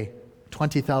that day,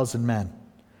 20,000 men.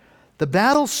 The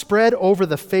battle spread over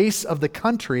the face of the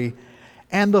country,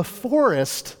 and the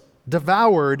forest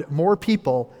devoured more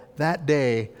people that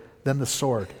day than the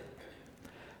sword.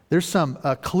 There's some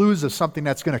clues of something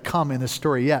that's going to come in this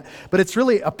story yet, but it's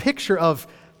really a picture of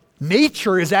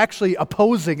nature is actually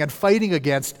opposing and fighting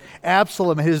against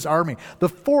Absalom and his army. The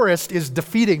forest is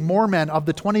defeating more men. Of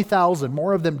the 20,000,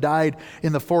 more of them died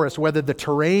in the forest, whether the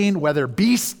terrain, whether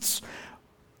beasts.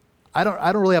 I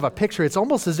don't really have a picture. It's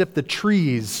almost as if the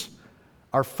trees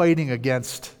are fighting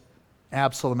against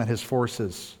Absalom and his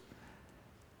forces.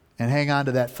 And hang on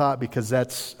to that thought because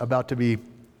that's about to be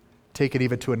taken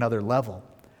even to another level.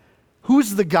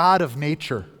 Who's the God of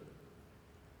nature?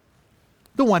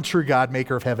 The one true God,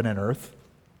 maker of heaven and earth.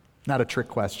 Not a trick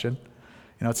question.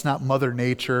 It's not Mother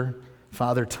Nature,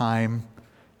 Father Time,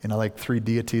 like three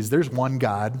deities. There's one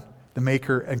God, the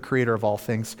maker and creator of all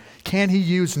things. Can he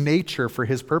use nature for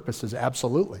his purposes?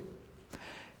 Absolutely.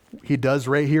 He does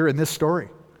right here in this story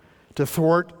to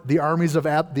thwart the army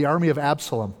of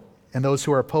Absalom and those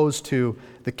who are opposed to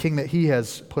the king that he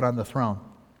has put on the throne.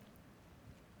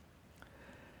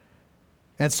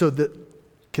 And so that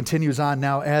continues on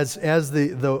now as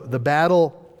the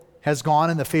battle has gone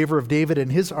in the favor of David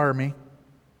and his army.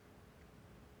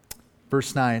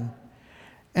 Verse 9.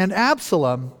 And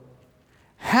Absalom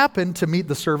happened to meet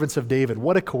the servants of David.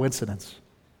 What a coincidence.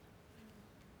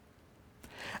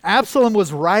 Absalom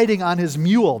was riding on his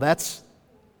mule. That's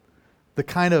the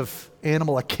kind of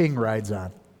animal a king rides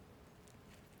on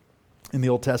in the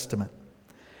Old Testament.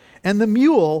 And the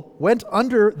mule went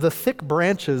under the thick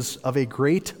branches of a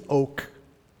great oak,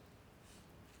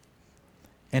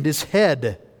 and his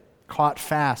head caught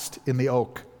fast in the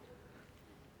oak,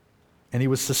 and he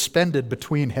was suspended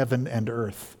between heaven and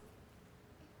earth,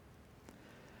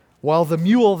 while the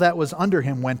mule that was under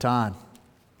him went on.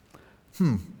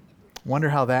 Wonder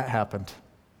how that happened.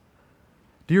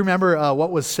 Do you remember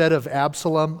what was said of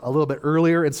Absalom a little bit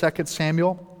earlier in 2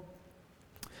 Samuel?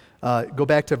 Go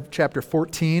back to chapter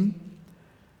 14,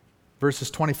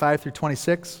 verses 25 through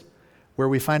 26, where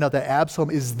we find out that Absalom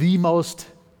is the most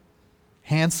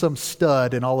handsome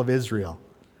stud in all of Israel.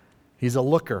 He's a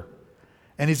looker.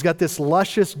 And he's got this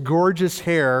luscious, gorgeous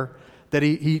hair that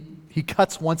he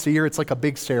cuts once a year. It's like a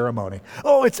big ceremony.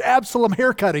 Oh, it's Absalom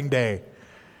haircutting day.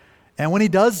 And when he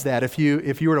does that, if you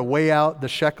were to weigh out the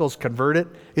shekels, convert it,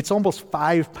 it's almost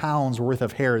 5 pounds worth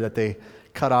of hair that they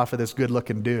cut off of this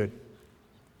good-looking dude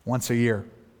once a year.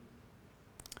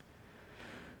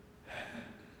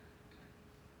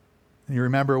 And you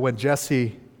remember when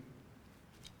Jesse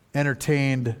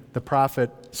entertained the prophet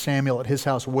Samuel at his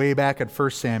house way back at 1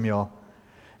 Samuel,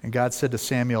 and God said to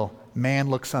Samuel, man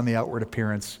looks on the outward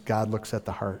appearance, God looks at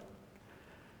the heart.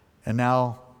 And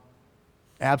now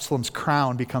Absalom's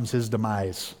crown becomes his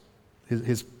demise.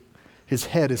 His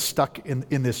head is stuck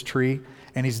in this tree,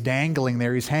 and he's dangling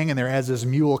there. He's hanging there as his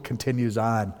mule continues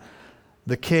on.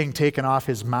 The king taken off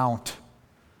his mount.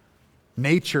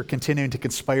 Nature continuing to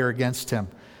conspire against him.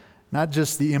 Not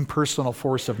just the impersonal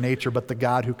force of nature, but the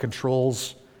God who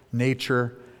controls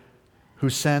nature, who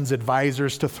sends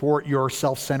advisors to thwart your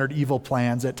self-centered evil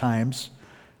plans at times,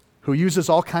 who uses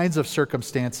all kinds of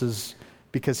circumstances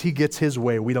because he gets his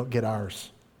way, we don't get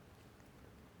ours.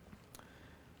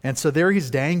 And so there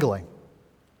he's dangling.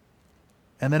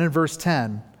 And then in verse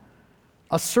 10,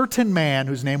 a certain man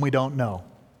whose name we don't know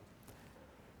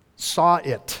saw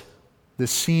it,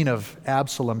 this scene of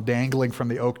Absalom dangling from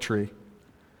the oak tree.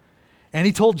 And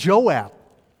he told Joab,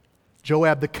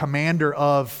 the commander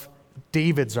of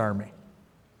David's army,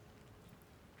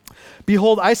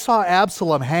 behold, I saw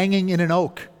Absalom hanging in an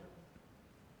oak.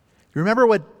 You remember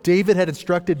what David had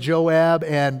instructed Joab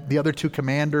and the other two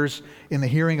commanders in the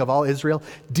hearing of all Israel?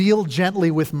 Deal gently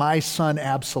with my son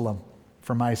Absalom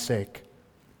for my sake.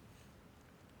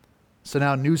 So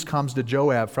now news comes to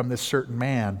Joab from this certain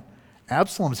man.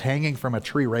 Absalom's hanging from a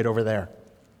tree right over there.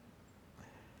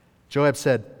 Joab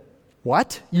said,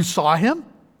 what? You saw him?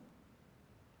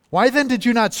 Why then did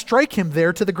you not strike him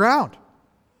there to the ground?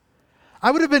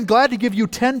 I would have been glad to give you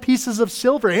 10 pieces of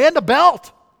silver and a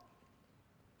belt.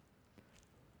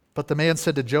 But the man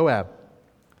said to Joab,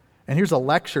 and here's a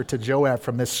lecture to Joab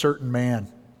from this certain man,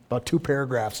 about 2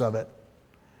 paragraphs of it.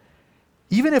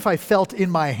 Even if I felt in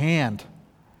my hand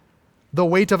the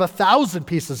weight of 1,000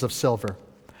 pieces of silver,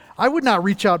 I would not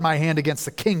reach out my hand against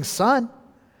the king's son.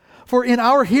 For in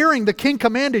our hearing the king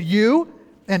commanded you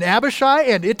and Abishai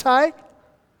and Ittai,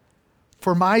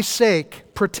 for my sake,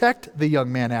 protect the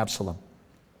young man Absalom.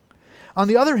 On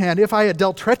the other hand, if I had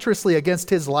dealt treacherously against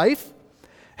his life,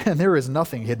 and there is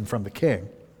nothing hidden from the king,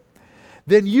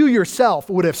 then you yourself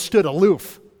would have stood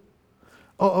aloof.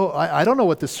 I don't know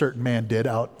what this certain man did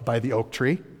out by the oak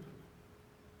tree.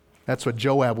 That's what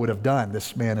Joab would have done.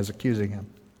 This man is accusing him.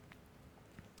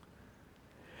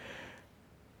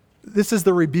 This is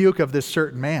the rebuke of this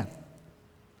certain man.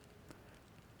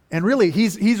 And really,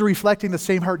 he's reflecting the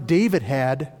same heart David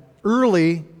had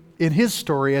early in his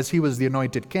story as he was the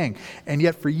anointed king. And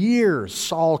yet for years,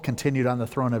 Saul continued on the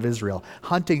throne of Israel,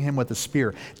 hunting him with a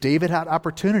spear. David had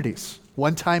opportunities.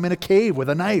 One time in a cave with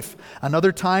a knife.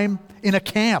 Another time in a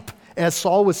camp as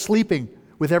Saul was sleeping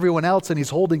with everyone else and he's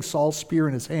holding Saul's spear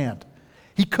in his hand.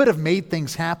 He could have made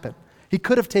things happen. He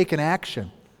could have taken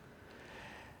action.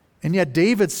 And yet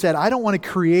David said, I don't want to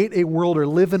create a world or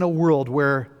live in a world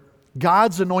where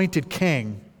God's anointed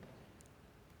king,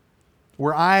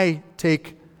 where I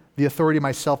take the authority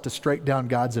myself to strike down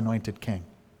God's anointed king.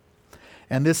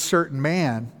 And this certain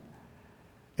man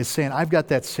is saying, I've got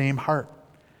that same heart.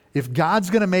 If God's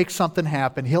going to make something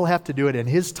happen, he'll have to do it in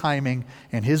his timing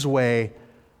and his way.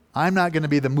 I'm not going to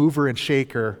be the mover and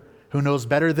shaker who knows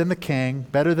better than the king,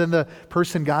 better than the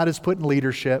person God has put in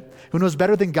leadership, who knows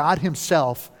better than God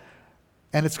himself,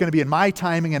 and it's going to be in my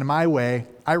timing and my way.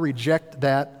 I reject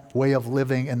that way of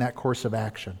living and that course of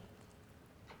action.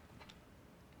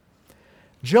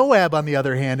 Joab, on the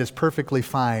other hand, is perfectly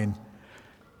fine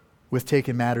with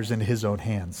taking matters into his own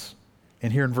hands.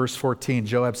 And here in verse 14,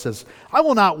 Joab says, I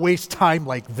will not waste time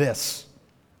like this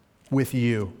with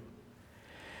you.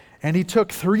 And he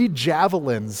took 3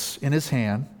 javelins in his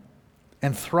hand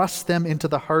and thrust them into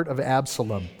the heart of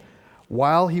Absalom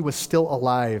while he was still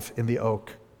alive in the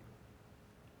oak.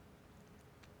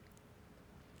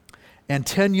 And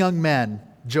 10 young men,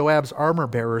 Joab's armor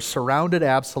bearers, surrounded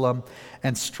Absalom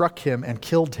and struck him and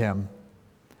killed him.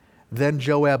 Then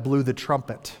Joab blew the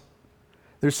trumpet.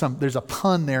 There's a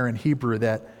pun there in Hebrew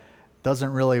that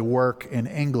doesn't really work in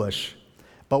English.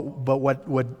 But what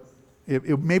would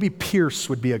maybe pierce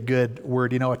would be a good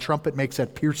word. You know, a trumpet makes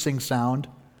that piercing sound.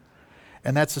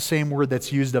 And that's the same word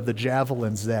that's used of the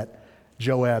javelins that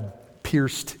Joab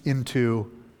pierced into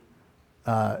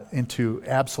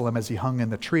Absalom as he hung in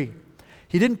the tree.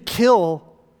 He didn't kill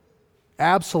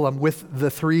Absalom with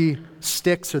the 3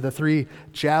 sticks or the 3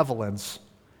 javelins.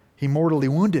 He mortally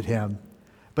wounded him.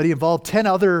 But he involved 10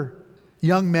 other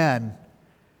young men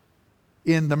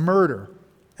in the murder.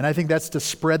 And I think that's to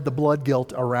spread the blood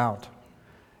guilt around.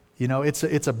 You know, it's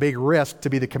a big risk to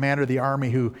be the commander of the army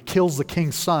who kills the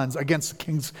king's sons against the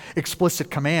king's explicit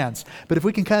commands. But if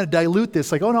we can kind of dilute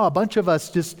this, like, oh no, a bunch of us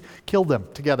just killed them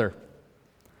together.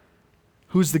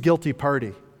 Who's the guilty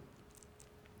party?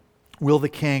 Will the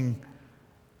king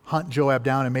hunt Joab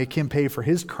down and make him pay for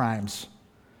his crimes?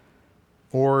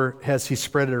 Or has he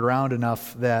spread it around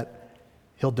enough that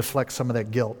he'll deflect some of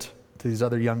that guilt to these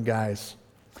other young guys?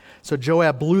 So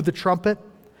Joab blew the trumpet.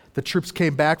 The troops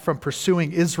came back from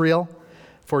pursuing Israel,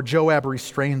 for Joab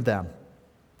restrained them.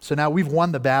 So now we've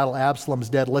won the battle. Absalom's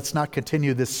dead. Let's not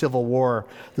continue this civil war,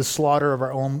 the slaughter of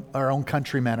our own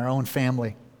countrymen, our own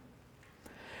family.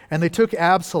 And they took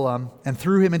Absalom and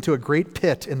threw him into a great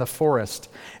pit in the forest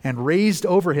and raised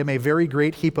over him a very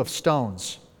great heap of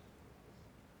stones.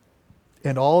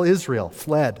 And all Israel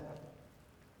fled,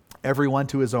 everyone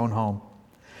to his own home.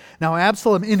 Now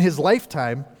Absalom in his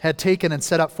lifetime had taken and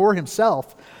set up for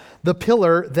himself the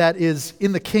pillar that is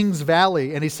in the king's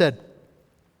valley. And he said,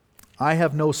 I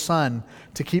have no son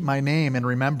to keep my name in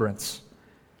remembrance.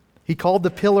 He called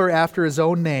the pillar after his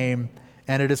own name,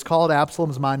 and it is called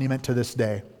Absalom's monument to this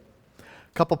day.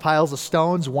 A couple piles of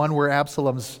stones, one where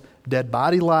Absalom's dead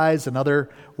body lies, another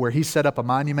where he set up a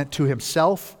monument to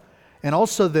himself, and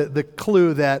also the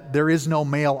clue that there is no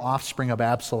male offspring of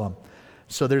Absalom.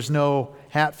 So there's no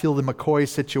Hatfield and McCoy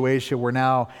situation where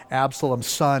now Absalom's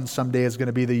son someday is going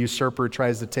to be the usurper who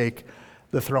tries to take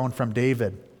the throne from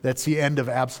David. That's the end of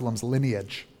Absalom's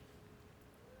lineage.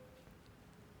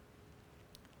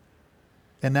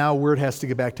 And now word has to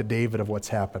get back to David of what's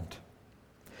happened.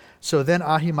 So then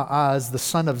Ahimaaz, the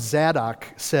son of Zadok,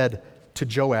 said to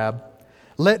Joab,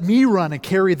 let me run and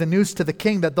carry the news to the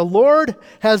king that the Lord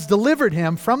has delivered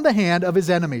him from the hand of his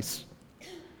enemies.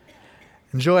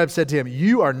 And Joab said to him,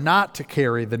 you are not to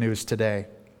carry the news today.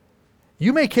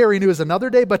 You may carry news another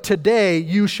day, but today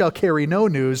you shall carry no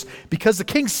news because the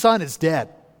king's son is dead.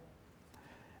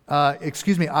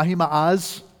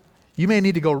 Ahimaaz, you may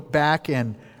need to go back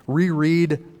and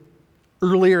reread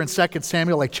earlier in 2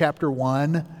 Samuel, like chapter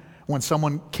 1, when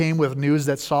someone came with news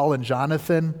that Saul and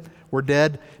Jonathan were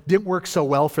dead. Didn't work so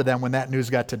well for them when that news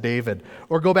got to David.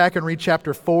 Or go back and read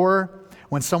chapter 4,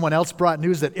 when someone else brought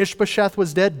news that Ishbosheth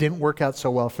was dead. Didn't work out so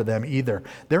well for them either.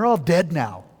 They're all dead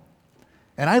now.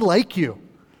 And I like you.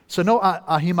 So no,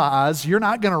 Ahimaaz, you're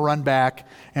not going to run back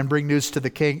and bring news to the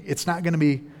king. It's not going to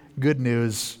be good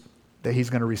news that he's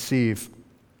going to receive.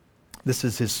 This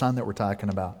is his son that we're talking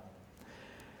about.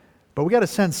 But we got to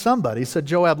send somebody. So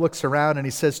Joab looks around and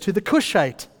he says, to the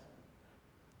Cushite,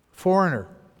 foreigner.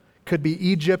 Could be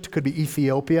Egypt, could be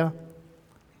Ethiopia.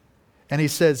 And he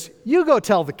says, you go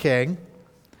tell the king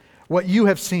what you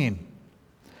have seen.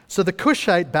 So the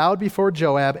Cushite bowed before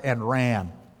Joab and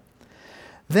ran.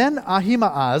 Then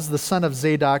Ahimaaz, the son of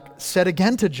Zadok, said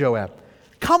again to Joab,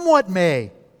 come what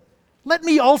may, let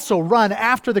me also run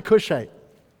after the Cushite.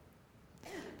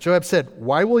 Joab said,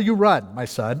 why will you run, my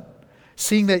son,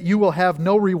 seeing that you will have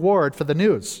no reward for the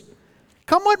news?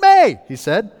 Come what may, he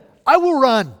said, I will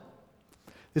run.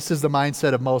 This is the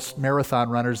mindset of most marathon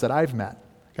runners that I've met.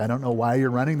 I don't know why you're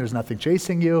running. There's nothing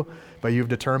chasing you, but you've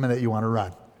determined that you want to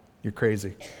run. You're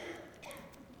crazy.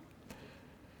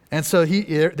 And so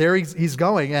he's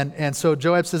going. And so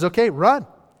Joab says, okay, run.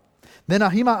 Then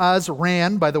Ahimaaz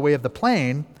ran by the way of the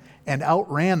plain and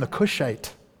outran the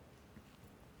Cushite.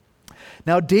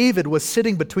 Now David was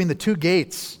sitting between the two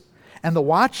gates, and the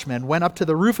watchman went up to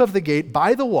the roof of the gate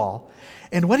by the wall.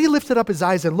 And when he lifted up his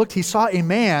eyes and looked, he saw a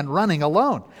man running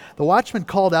alone. The watchman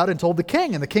called out and told the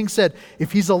king, and the king said,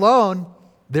 if he's alone,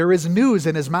 there is news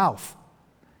in his mouth.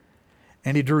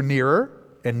 And he drew nearer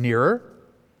and nearer,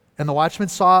 and the watchman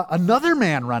saw another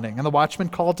man running. And the watchman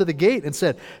called to the gate and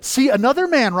said, see another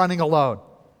man running alone.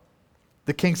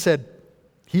 The king said,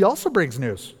 he also brings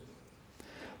news.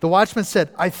 The watchman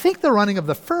said, I think the running of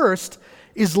the first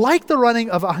is like the running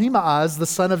of Ahimaaz, the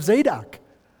son of Zadok.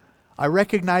 I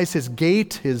recognize his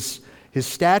gait, his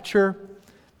stature,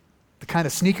 the kind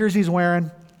of sneakers he's wearing.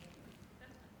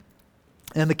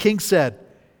 And the king said,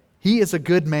 he is a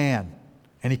good man,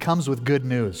 and he comes with good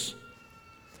news.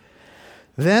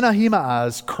 Then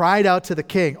Ahimaaz cried out to the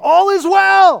king, all is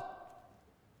well!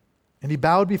 And he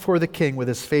bowed before the king with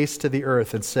his face to the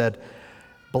earth and said,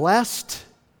 blessed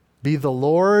be the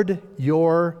Lord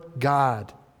your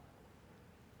God,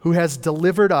 who has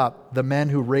delivered up the men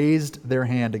who raised their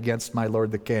hand against my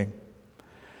lord the king.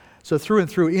 So through and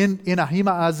through, in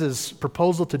Ahimaaz's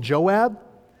proposal to Joab,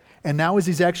 and now as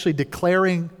he's actually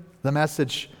declaring the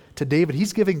message to David,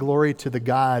 he's giving glory to the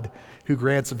God who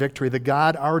grants victory, the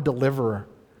God, our deliverer.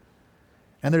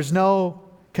 And there's no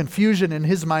confusion in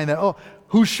his mind that,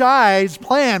 Hushai's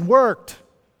plan worked.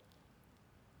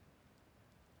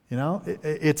 You know,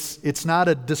 it's not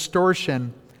a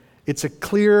distortion. It's a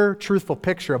clear, truthful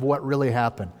picture of what really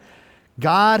happened.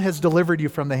 God has delivered you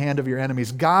from the hand of your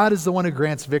enemies. God is the one who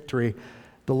grants victory.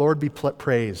 The Lord be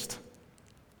praised.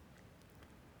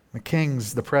 The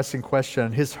king's the pressing question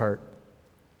in his heart.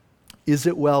 Is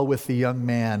it well with the young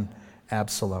man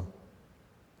Absalom?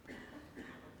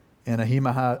 And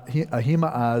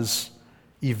Ahimaaz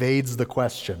evades the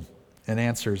question and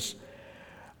answers,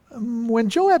 when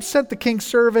Joab sent the king's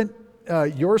servant,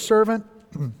 your servant,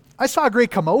 I saw a great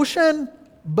commotion,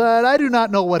 but I do not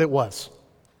know what it was.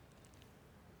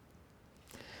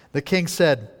 The king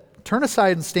said, turn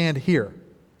aside and stand here.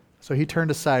 So he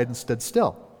turned aside and stood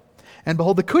still. And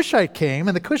behold, the Cushite came,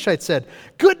 and the Cushite said,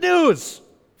 good news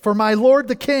for my lord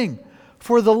the king,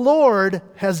 for the Lord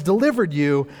has delivered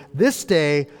you this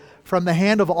day from the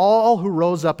hand of all who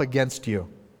rose up against you.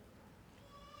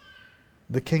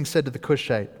 The king said to the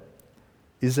Cushite,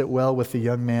 is it well with the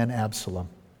young man Absalom?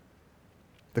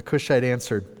 The Cushite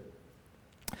answered,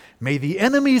 may the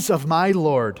enemies of my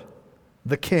lord,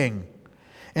 the king,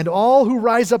 and all who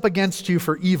rise up against you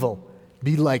for evil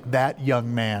be like that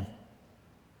young man.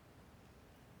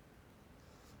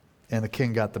 And the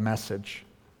king got the message.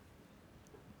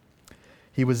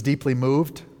 He was deeply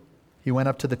moved. He went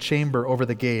up to the chamber over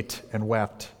the gate and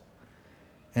wept.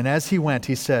 And as he went,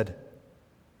 he said,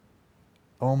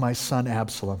 oh, my son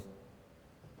Absalom,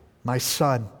 my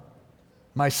son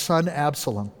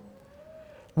Absalom,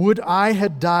 would I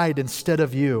had died instead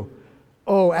of you.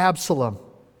 Oh, Absalom,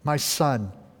 my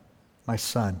son, my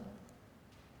son.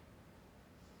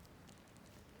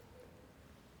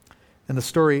 And the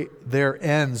story there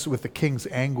ends with the king's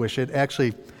anguish. It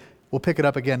actually, we'll pick it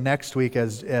up again next week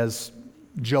as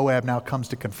Joab now comes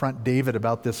to confront David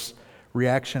about this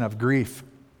reaction of grief.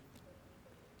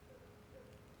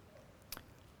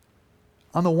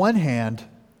 On the one hand,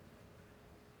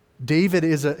 David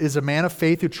is a man of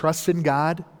faith who trusts in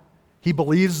God. He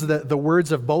believes the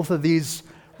words of both of these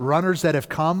runners that have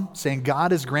come, saying,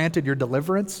 God has granted your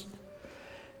deliverance.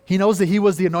 He knows that he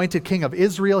was the anointed king of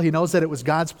Israel. He knows that it was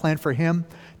God's plan for him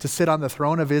to sit on the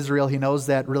throne of Israel. He knows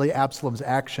that really Absalom's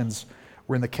actions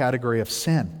were in the category of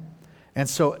sin. And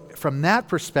so from that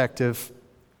perspective,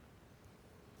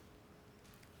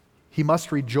 he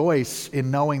must rejoice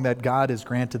in knowing that God has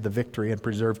granted the victory and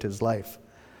preserved his life.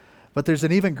 But there's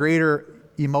an even greater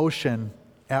emotion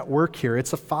at work here.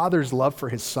 It's a father's love for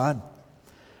his son.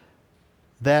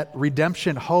 That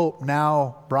redemption hope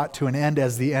now brought to an end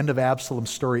as the end of Absalom's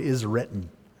story is written.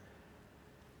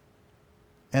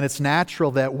 And it's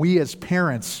natural that we as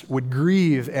parents would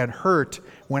grieve and hurt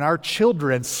when our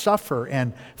children suffer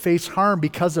and face harm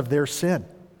because of their sin.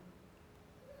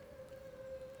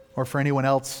 Or for anyone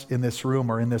else in this room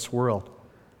or in this world.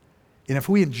 And if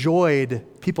we enjoyed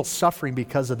people suffering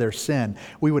because of their sin,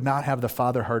 we would not have the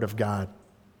father heart of God.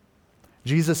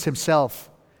 Jesus himself,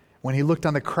 when he looked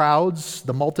on the crowds,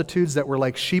 the multitudes that were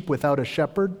like sheep without a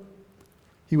shepherd,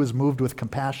 He was moved with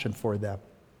compassion for them.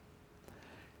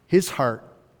 His heart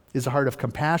is a heart of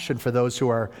compassion for those who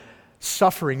are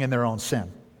suffering in their own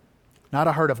sin. Not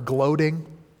a heart of gloating,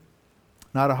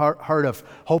 not a heart of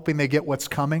hoping they get what's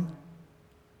coming.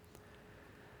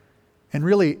 And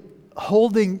really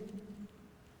holding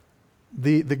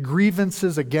the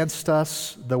grievances against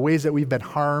us, the ways that we've been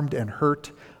harmed and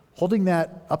hurt, holding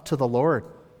that up to the Lord.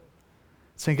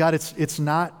 Saying, God, it's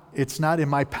not in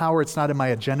my power, it's not in my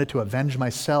agenda to avenge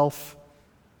myself,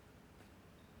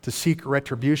 to seek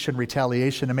retribution,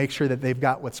 retaliation, to make sure that they've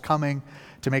got what's coming,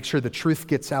 to make sure the truth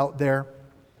gets out there.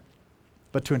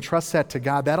 But to entrust that to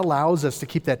God, that allows us to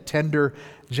keep that tender,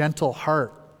 gentle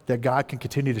heart that God can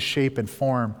continue to shape and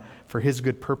form for His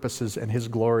good purposes and His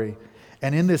glory.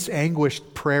 And in this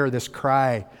anguished prayer, this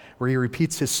cry, where he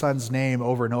repeats his son's name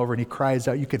over and over and he cries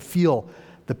out, you could feel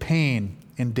the pain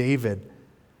in David.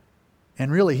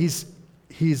 And really,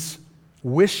 he's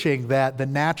wishing that the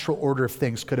natural order of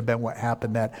things could have been what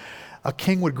happened, that a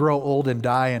king would grow old and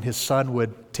die and his son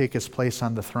would take his place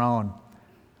on the throne.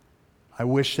 I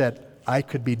wish that I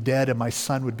could be dead and my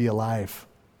son would be alive.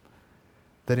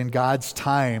 That in God's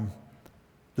time,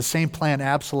 the same plan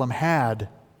Absalom had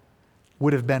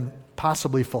would have been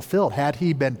possibly fulfilled had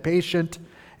he been patient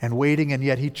and waiting, and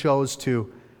yet he chose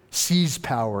to seize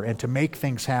power and to make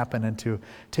things happen and to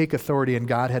take authority, and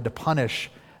God had to punish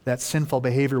that sinful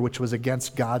behavior which was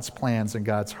against God's plans and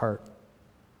God's heart.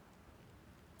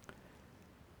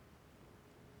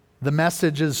 The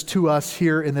messages to us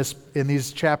here in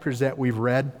these chapters that we've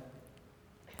read,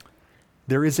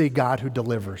 there is a God who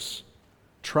delivers.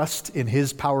 Trust in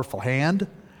His powerful hand.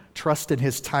 Trust in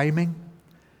His timing.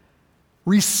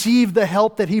 Receive the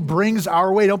help that He brings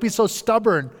our way. Don't be so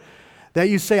stubborn that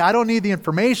you say, I don't need the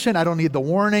information, I don't need the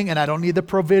warning, and I don't need the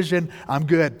provision. I'm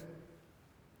good.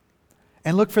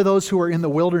 And look for those who are in the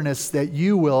wilderness, that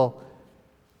you will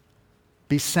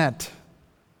be sent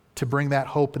to bring that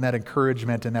hope and that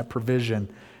encouragement and that provision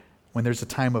when there's a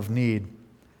time of need.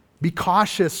 Be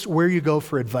cautious where you go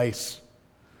for advice.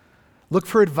 Look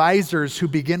for advisors who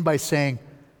begin by saying,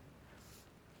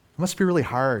 it must be really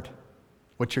hard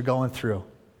what you're going through.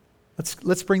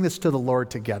 Let's bring this to the Lord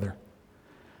together.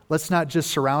 Let's not just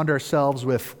surround ourselves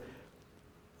with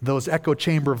those echo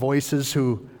chamber voices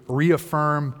who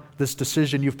reaffirm this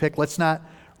decision you've picked. Let's not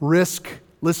risk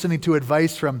listening to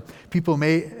advice from people who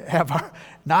may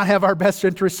not have our best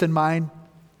interests in mind.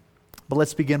 But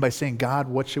let's begin by saying, God,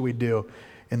 what should we do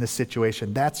in this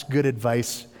situation? That's good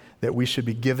advice that we should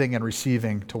be giving and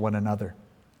receiving to one another.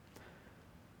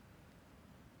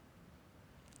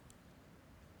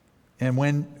 And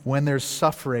when there's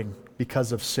suffering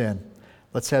because of sin,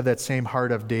 let's have that same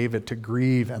heart of David to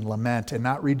grieve and lament and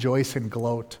not rejoice and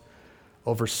gloat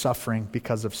over suffering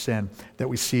because of sin that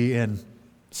we see in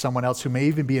someone else who may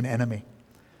even be an enemy.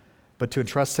 But to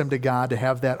entrust them to God, to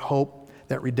have that hope,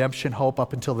 that redemption hope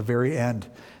up until the very end,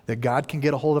 that God can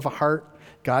get a hold of a heart,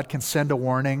 God can send a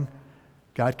warning,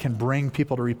 God can bring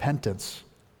people to repentance.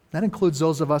 That includes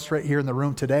those of us right here in the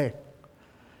room today.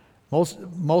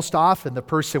 Most often, the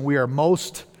person we are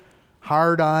most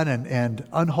hard on and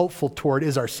unhopeful toward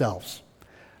is ourselves,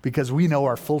 because we know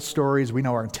our full stories, we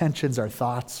know our intentions, our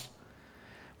thoughts.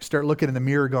 We start looking in the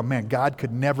mirror going, man, God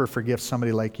could never forgive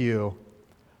somebody like you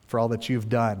for all that you've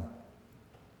done.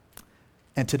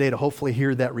 And today to hopefully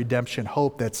hear that redemption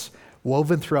hope that's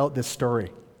woven throughout this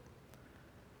story,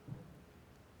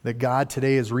 that God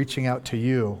today is reaching out to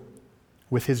you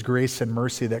with His grace and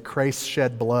mercy, that Christ's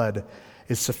shed blood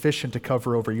is sufficient to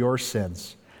cover over your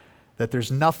sins, that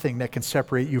there's nothing that can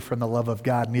separate you from the love of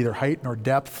God, neither height nor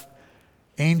depth,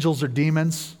 angels or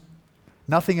demons,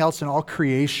 nothing else in all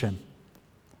creation.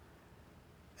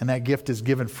 And that gift is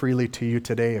given freely to you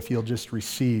today if you'll just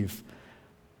receive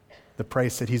the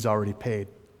price that He's already paid.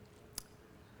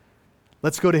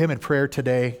 Let's go to Him in prayer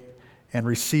today and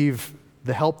receive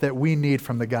the help that we need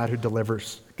from the God who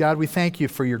delivers. God, we thank You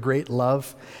for Your great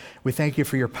love. We thank You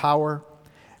for Your power.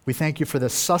 We thank You for the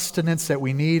sustenance that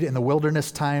we need in the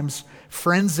wilderness times,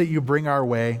 friends that You bring our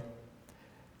way.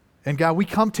 And God, we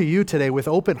come to You today with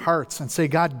open hearts and say,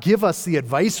 God, give us the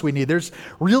advice we need. There's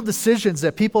real decisions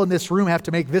that people in this room have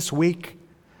to make this week.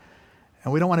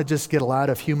 And we don't want to just get a lot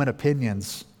of human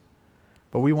opinions,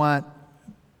 but we want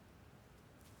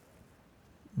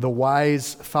the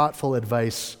wise, thoughtful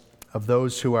advice of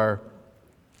those who are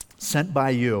sent by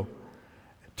You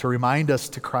to remind us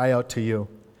to cry out to You.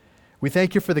 We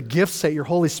thank You for the gifts that Your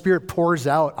Holy Spirit pours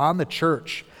out on the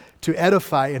church to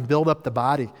edify and build up the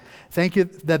body. Thank You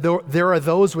that there are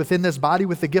those within this body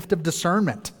with the gift of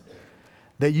discernment,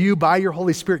 that You, by Your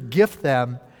Holy Spirit, gift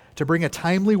them to bring a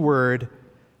timely word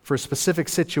for a specific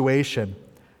situation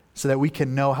so that we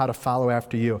can know how to follow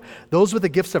after you. Those with the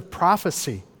gifts of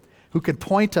prophecy, who can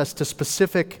point us to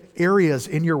specific areas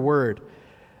in your word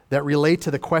that relate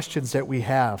to the questions that we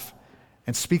have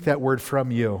and speak that word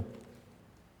from you.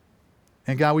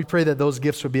 And God, we pray that those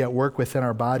gifts would be at work within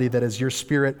our body, that as your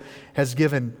Spirit has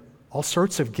given all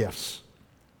sorts of gifts,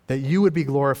 that you would be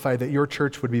glorified, that your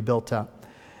church would be built up,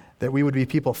 that we would be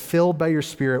people filled by your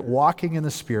Spirit, walking in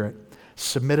the Spirit,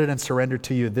 submitted and surrendered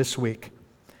to you this week.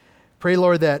 Pray,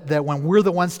 Lord, that when we're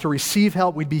the ones to receive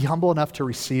help, we'd be humble enough to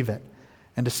receive it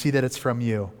and to see that it's from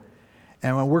you.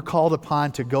 And when we're called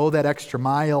upon to go that extra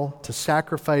mile, to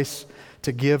sacrifice,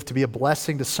 to give, to be a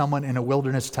blessing to someone in a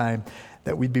wilderness time,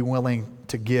 that we'd be willing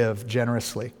to give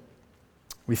generously.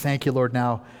 We thank you, Lord,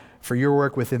 now for your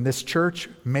work within this church.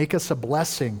 Make us a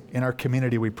blessing in our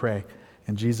community, we pray.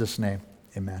 In Jesus' name,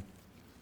 amen.